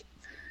accomplishment,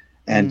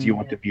 and you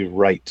want to be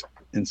right.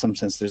 In some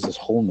sense, there's this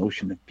whole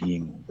notion of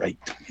being right.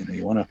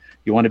 You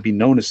want to be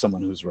known as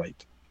someone who's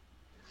right.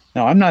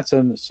 Now, I'm not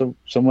so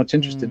much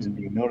interested in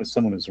being known as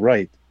someone who's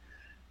right.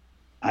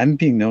 I'm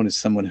being known as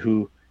someone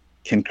who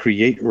can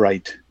create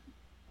right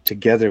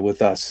together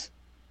with us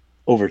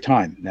over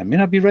time. Now, it may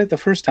not be right the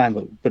first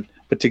time,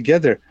 but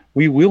together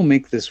we will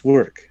make this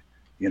work.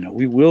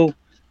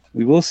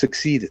 We will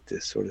succeed at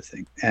this sort of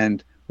thing,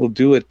 and we'll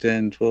do it,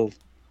 and we'll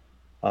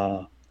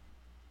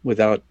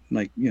without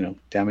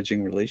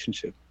damaging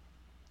relationship.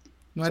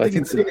 No, so I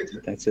think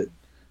that's it.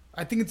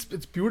 I think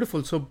it's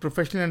beautiful. So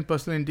professional and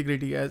personal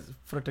integrity as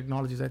for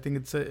technologies, I think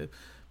it's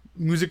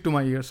music to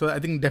my ear. So I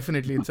think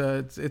definitely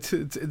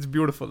it's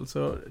beautiful.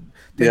 So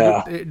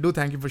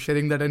thank you for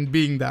sharing that and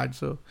being that.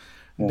 So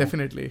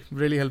definitely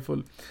really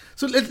helpful.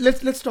 So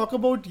let's talk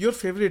about your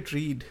favorite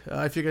read,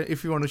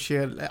 if you want to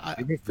share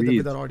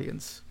with our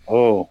audience.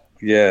 Oh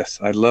yes,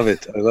 I love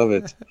it.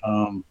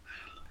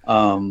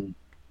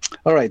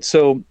 All right,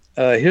 so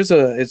it's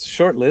a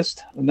short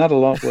list, not a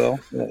long. Well,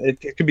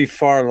 it could be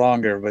far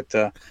longer, but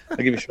I'll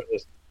give you a short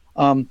list.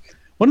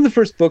 One of the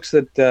first books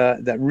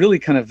that really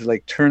kind of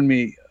like turned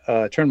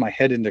my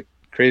head into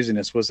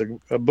craziness was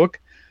a book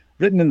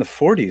written in the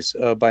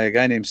 40s by a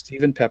guy named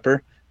Stephen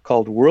Pepper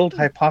called World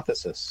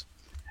Hypothesis,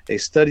 a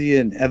study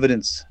in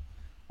evidence.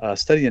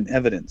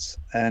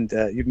 And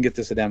you can get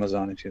this at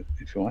Amazon if you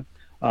want.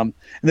 And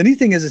the neat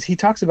thing is he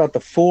talks about the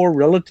 4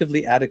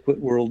 relatively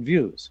adequate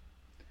worldviews,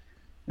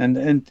 and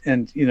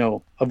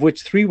of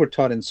which 3 were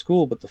taught in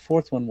school, but the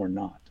 4th one were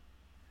not.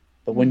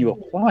 But when you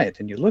apply it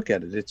and you look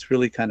at it, it's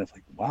really kind of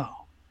like,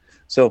 wow.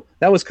 So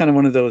that was kind of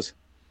one of those,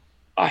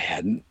 I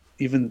hadn't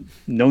even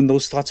known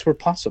those thoughts were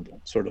possible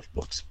sort of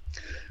books.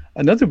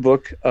 Another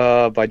book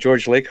by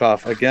George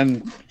Lakoff,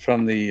 again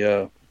from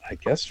the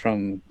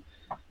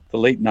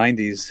late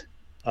 90s,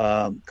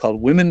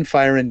 called Women,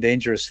 Fire, and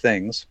Dangerous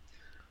Things,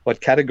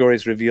 What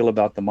Categories Reveal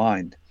About the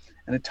Mind.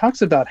 And it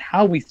talks about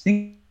how we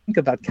think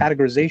about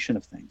categorization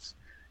of things.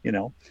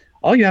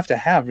 All you have to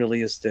have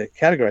really is to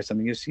categorize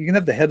something. You can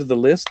have the head of the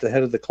list, the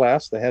head of the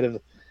class, the head of,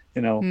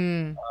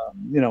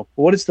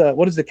 what is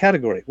the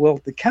category? Well,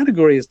 the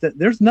category is that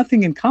there's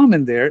nothing in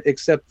common there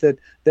except that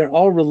they're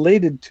all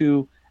related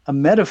to a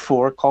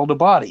metaphor called a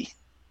body.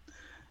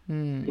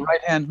 The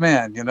right-hand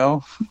man,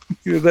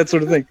 that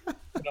sort of thing.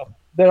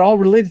 They're all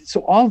related.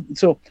 So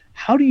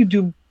how do you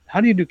do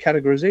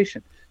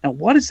categorization? Now,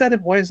 why is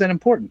that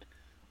important?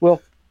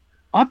 Well,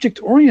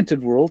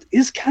 object-oriented world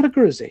is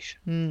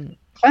categorization.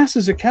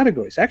 Classes are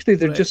categories. Actually,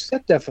 they're just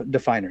set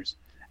definers.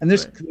 And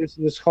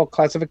there's called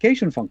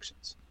classification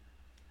functions.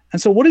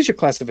 And so what is your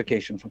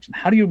classification function?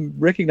 How do you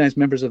recognize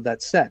members of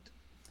that set?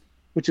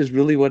 Which is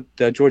really what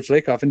George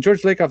Lakoff, and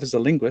George Lakoff is a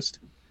linguist.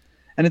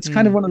 And it's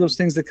kind of one of those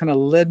things that kind of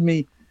led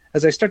me,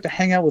 as I start to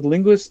hang out with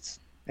linguists,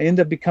 I end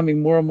up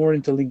becoming more and more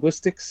into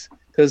linguistics,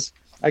 because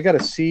I got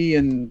a C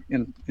in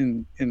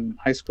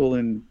high school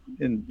in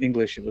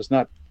English. It was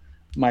not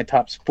my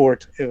top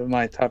sport, it was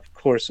my top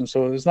course. And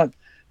so it was not,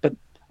 but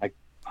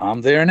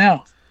I'm there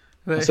now.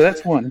 Right. So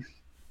that's one.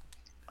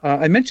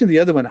 I mentioned the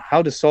other one,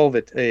 How to Solve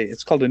It.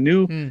 It's called A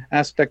New Mm.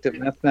 Aspect of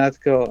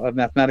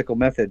Mathematical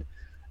Method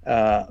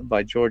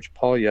by George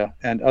Polya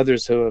and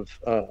others who have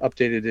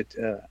updated it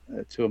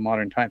to a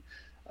modern time.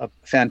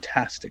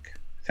 Fantastic,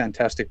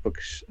 fantastic book.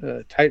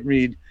 Tight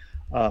read,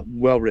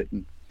 well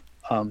written.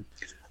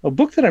 A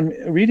book that I'm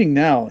reading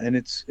now, and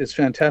it's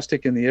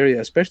fantastic in the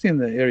area, especially in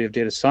the area of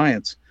data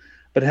science,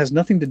 but it has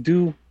nothing to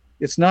do.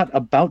 It's not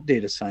about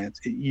data science.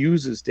 It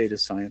uses data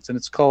science, and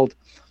it's called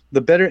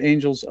The Better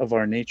Angels of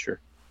Our Nature,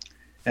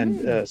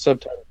 and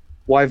subtitle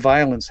Why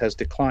Violence Has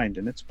Declined,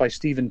 and it's by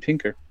Steven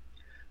Pinker,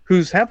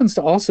 who happens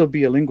to also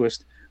be a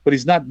linguist, but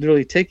he's not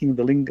really taking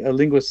the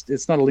linguist.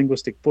 It's not a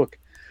linguistic book,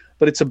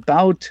 but it's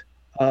about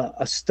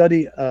a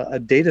study, a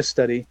data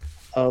study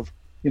of,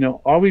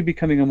 are we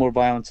becoming a more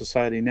violent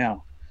society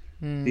now?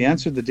 The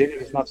answer, the data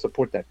does not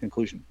support that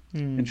conclusion.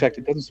 In fact,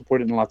 it doesn't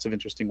support it in lots of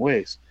interesting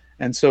ways.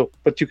 And so,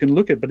 but you can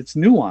look at, but it's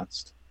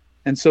nuanced.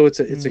 And so it's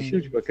a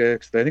huge book. I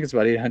think it's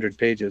about 800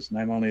 pages, and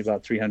I'm only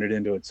about 300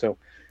 into it. So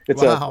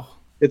it's Wow.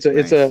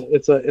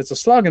 it's a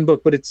slogging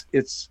book, but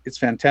it's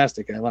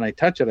fantastic. And when I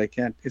touch it, I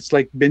can't. It's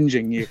like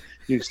binging.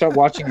 You start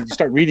watching it, you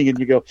start reading it, and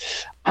you go,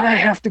 I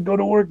have to go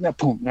to work now.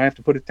 Boom, I have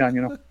to put it down.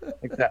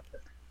 Like that.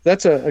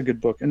 That's a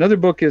good book. Another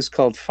book is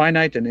called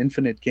Finite and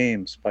Infinite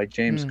Games by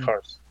James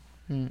Carse.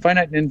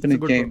 Finite and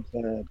Infinite Games.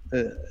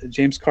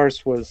 James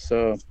Carse was,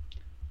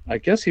 I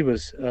guess he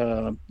was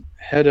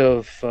head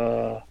of.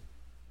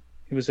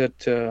 He was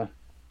at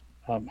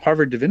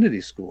Harvard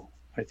Divinity School.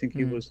 I think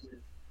he was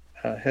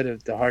head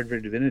of the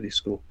Harvard Divinity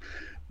School.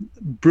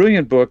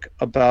 Brilliant book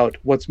about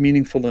what's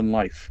meaningful in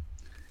life.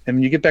 And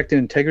when you get back to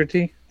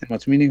integrity and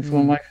what's meaningful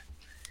in life,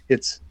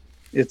 it's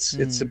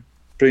a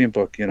brilliant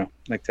book,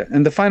 like that.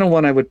 And the final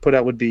one I would put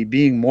out would be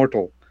Being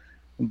Mortal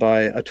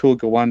by Atul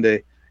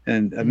Gawande,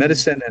 and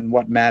Medicine and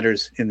What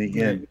Matters in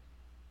the End.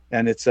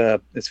 And it's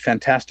a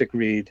fantastic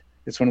read.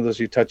 It's one of those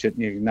you touch it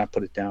and you cannot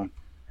put it down.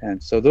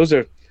 And so those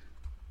are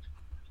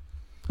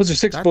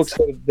six books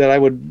that I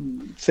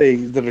would say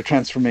that are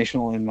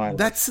transformational in my life.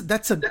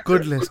 That's a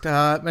good list.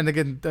 And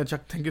again,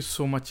 Chuck, thank you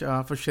so much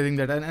for sharing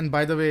that. And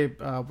by the way,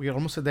 we are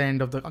almost at the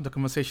end of the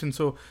conversation.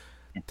 So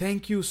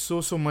thank you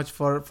so much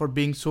for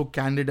being so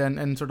candid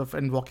and sort of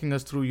and walking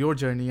us through your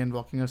journey and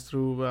walking us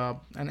through.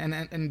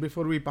 And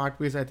before we part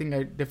ways, I think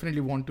I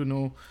definitely want to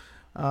know,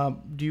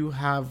 do you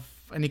have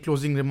any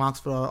closing remarks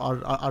for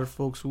our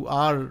folks who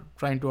are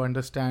trying to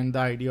understand the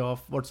idea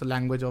of what's the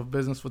language of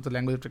business, what's the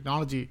language of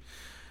technology?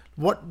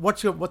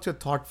 What's your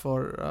thought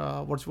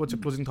for what's your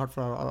closing thought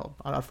for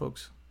our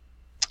folks?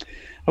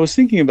 I was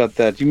thinking about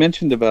that. You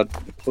mentioned about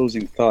the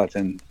closing thought,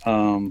 and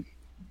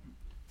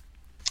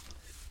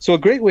so a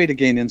great way to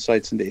gain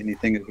insights into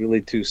anything is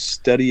really to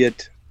study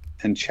it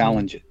and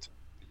challenge it.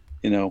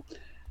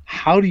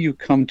 How do you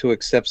come to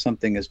accept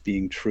something as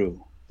being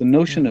true? The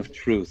notion of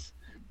truth,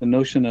 the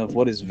notion of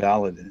what is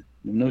valid,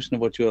 the notion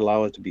of what you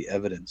allow it to be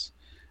evidence,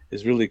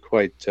 is really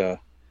quite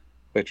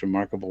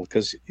remarkable,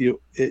 because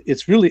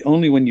it's really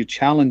only when you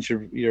challenge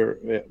your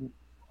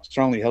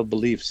strongly held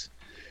beliefs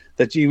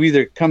that you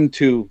either come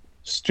to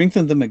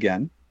strengthen them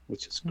again,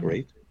 which is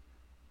great,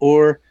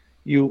 or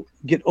you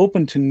get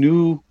open to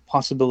new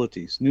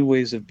possibilities, new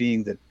ways of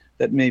being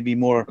that may be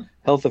more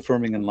health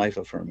affirming and life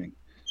affirming,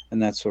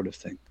 and that sort of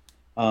thing.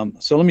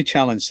 So let me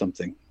challenge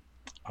something.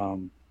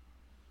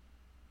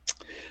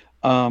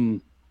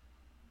 Don't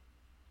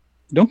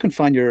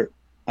confine your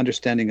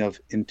understanding of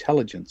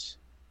intelligence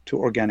to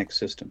organic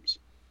systems.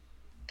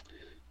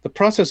 The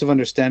process of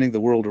understanding the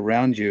world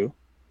around you,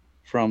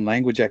 from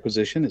language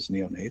acquisition as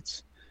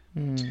neonates,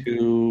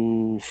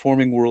 to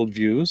forming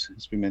worldviews,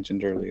 as we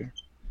mentioned earlier,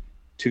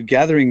 to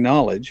gathering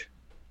knowledge,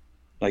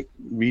 like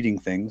reading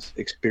things,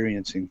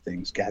 experiencing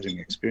things, gathering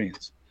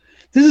experience.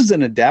 This is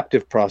an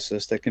adaptive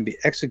process that can be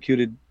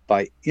executed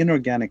by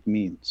inorganic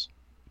means.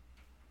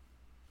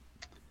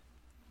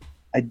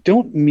 I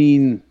don't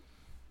mean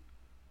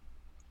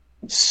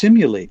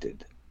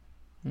simulated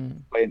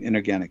by an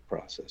inorganic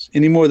process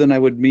any more than I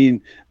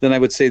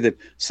would say that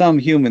some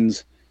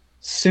humans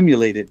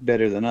simulate it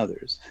better than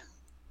others.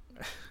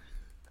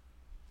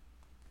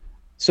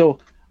 So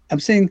I'm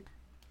saying,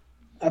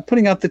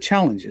 putting out the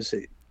challenge is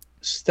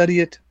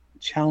study it,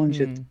 challenge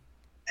it,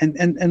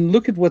 and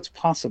look at what's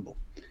possible,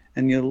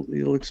 and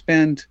you'll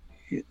expand.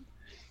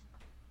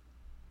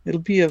 It'll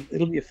be a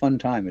fun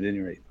time at any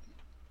rate.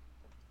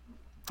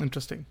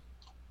 Interesting.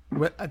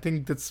 Well, I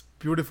think that's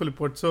beautifully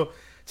put. So,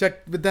 Chuck,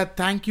 with that,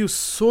 thank you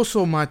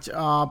so much.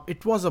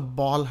 It was a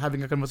ball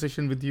having a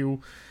conversation with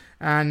you,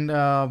 and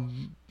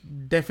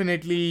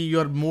definitely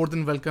you're more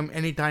than welcome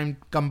anytime.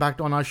 Come back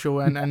on our show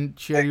and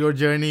share your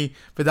journey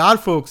with our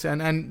folks.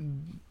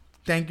 And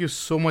thank you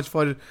so much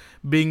for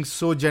being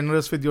so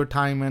generous with your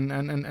time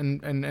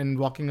and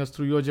walking us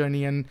through your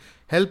journey and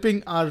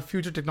helping our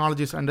future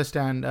technologists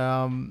understand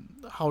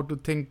how to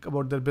think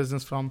about their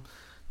business from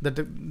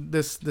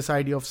this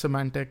idea of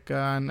semantic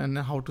and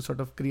how to sort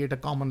of create a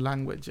common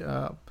language.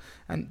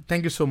 And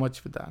thank you so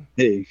much for that.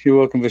 Hey, you're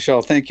welcome,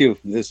 Vishal. Thank you.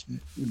 This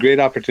great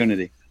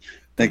opportunity.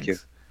 Thank you.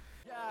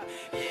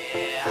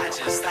 Yeah, I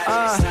just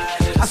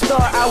I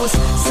thought I was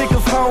sick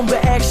of home,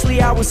 but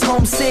actually I was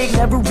homesick.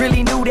 Never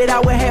really knew that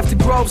I would have to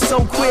grow up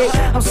so quick.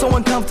 I'm so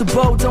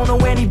uncomfortable, don't know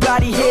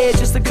anybody here.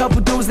 Just a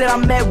couple dudes that I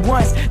met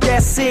once,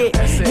 that's it.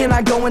 And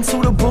I go into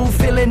the booth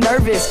feeling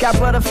nervous. Got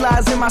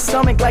butterflies in my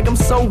stomach like I'm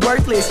so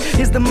worthless.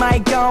 Is the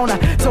mic on?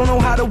 I don't know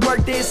how to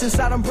work this.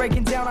 Inside I'm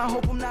breaking down, I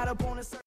hope I'm not up on a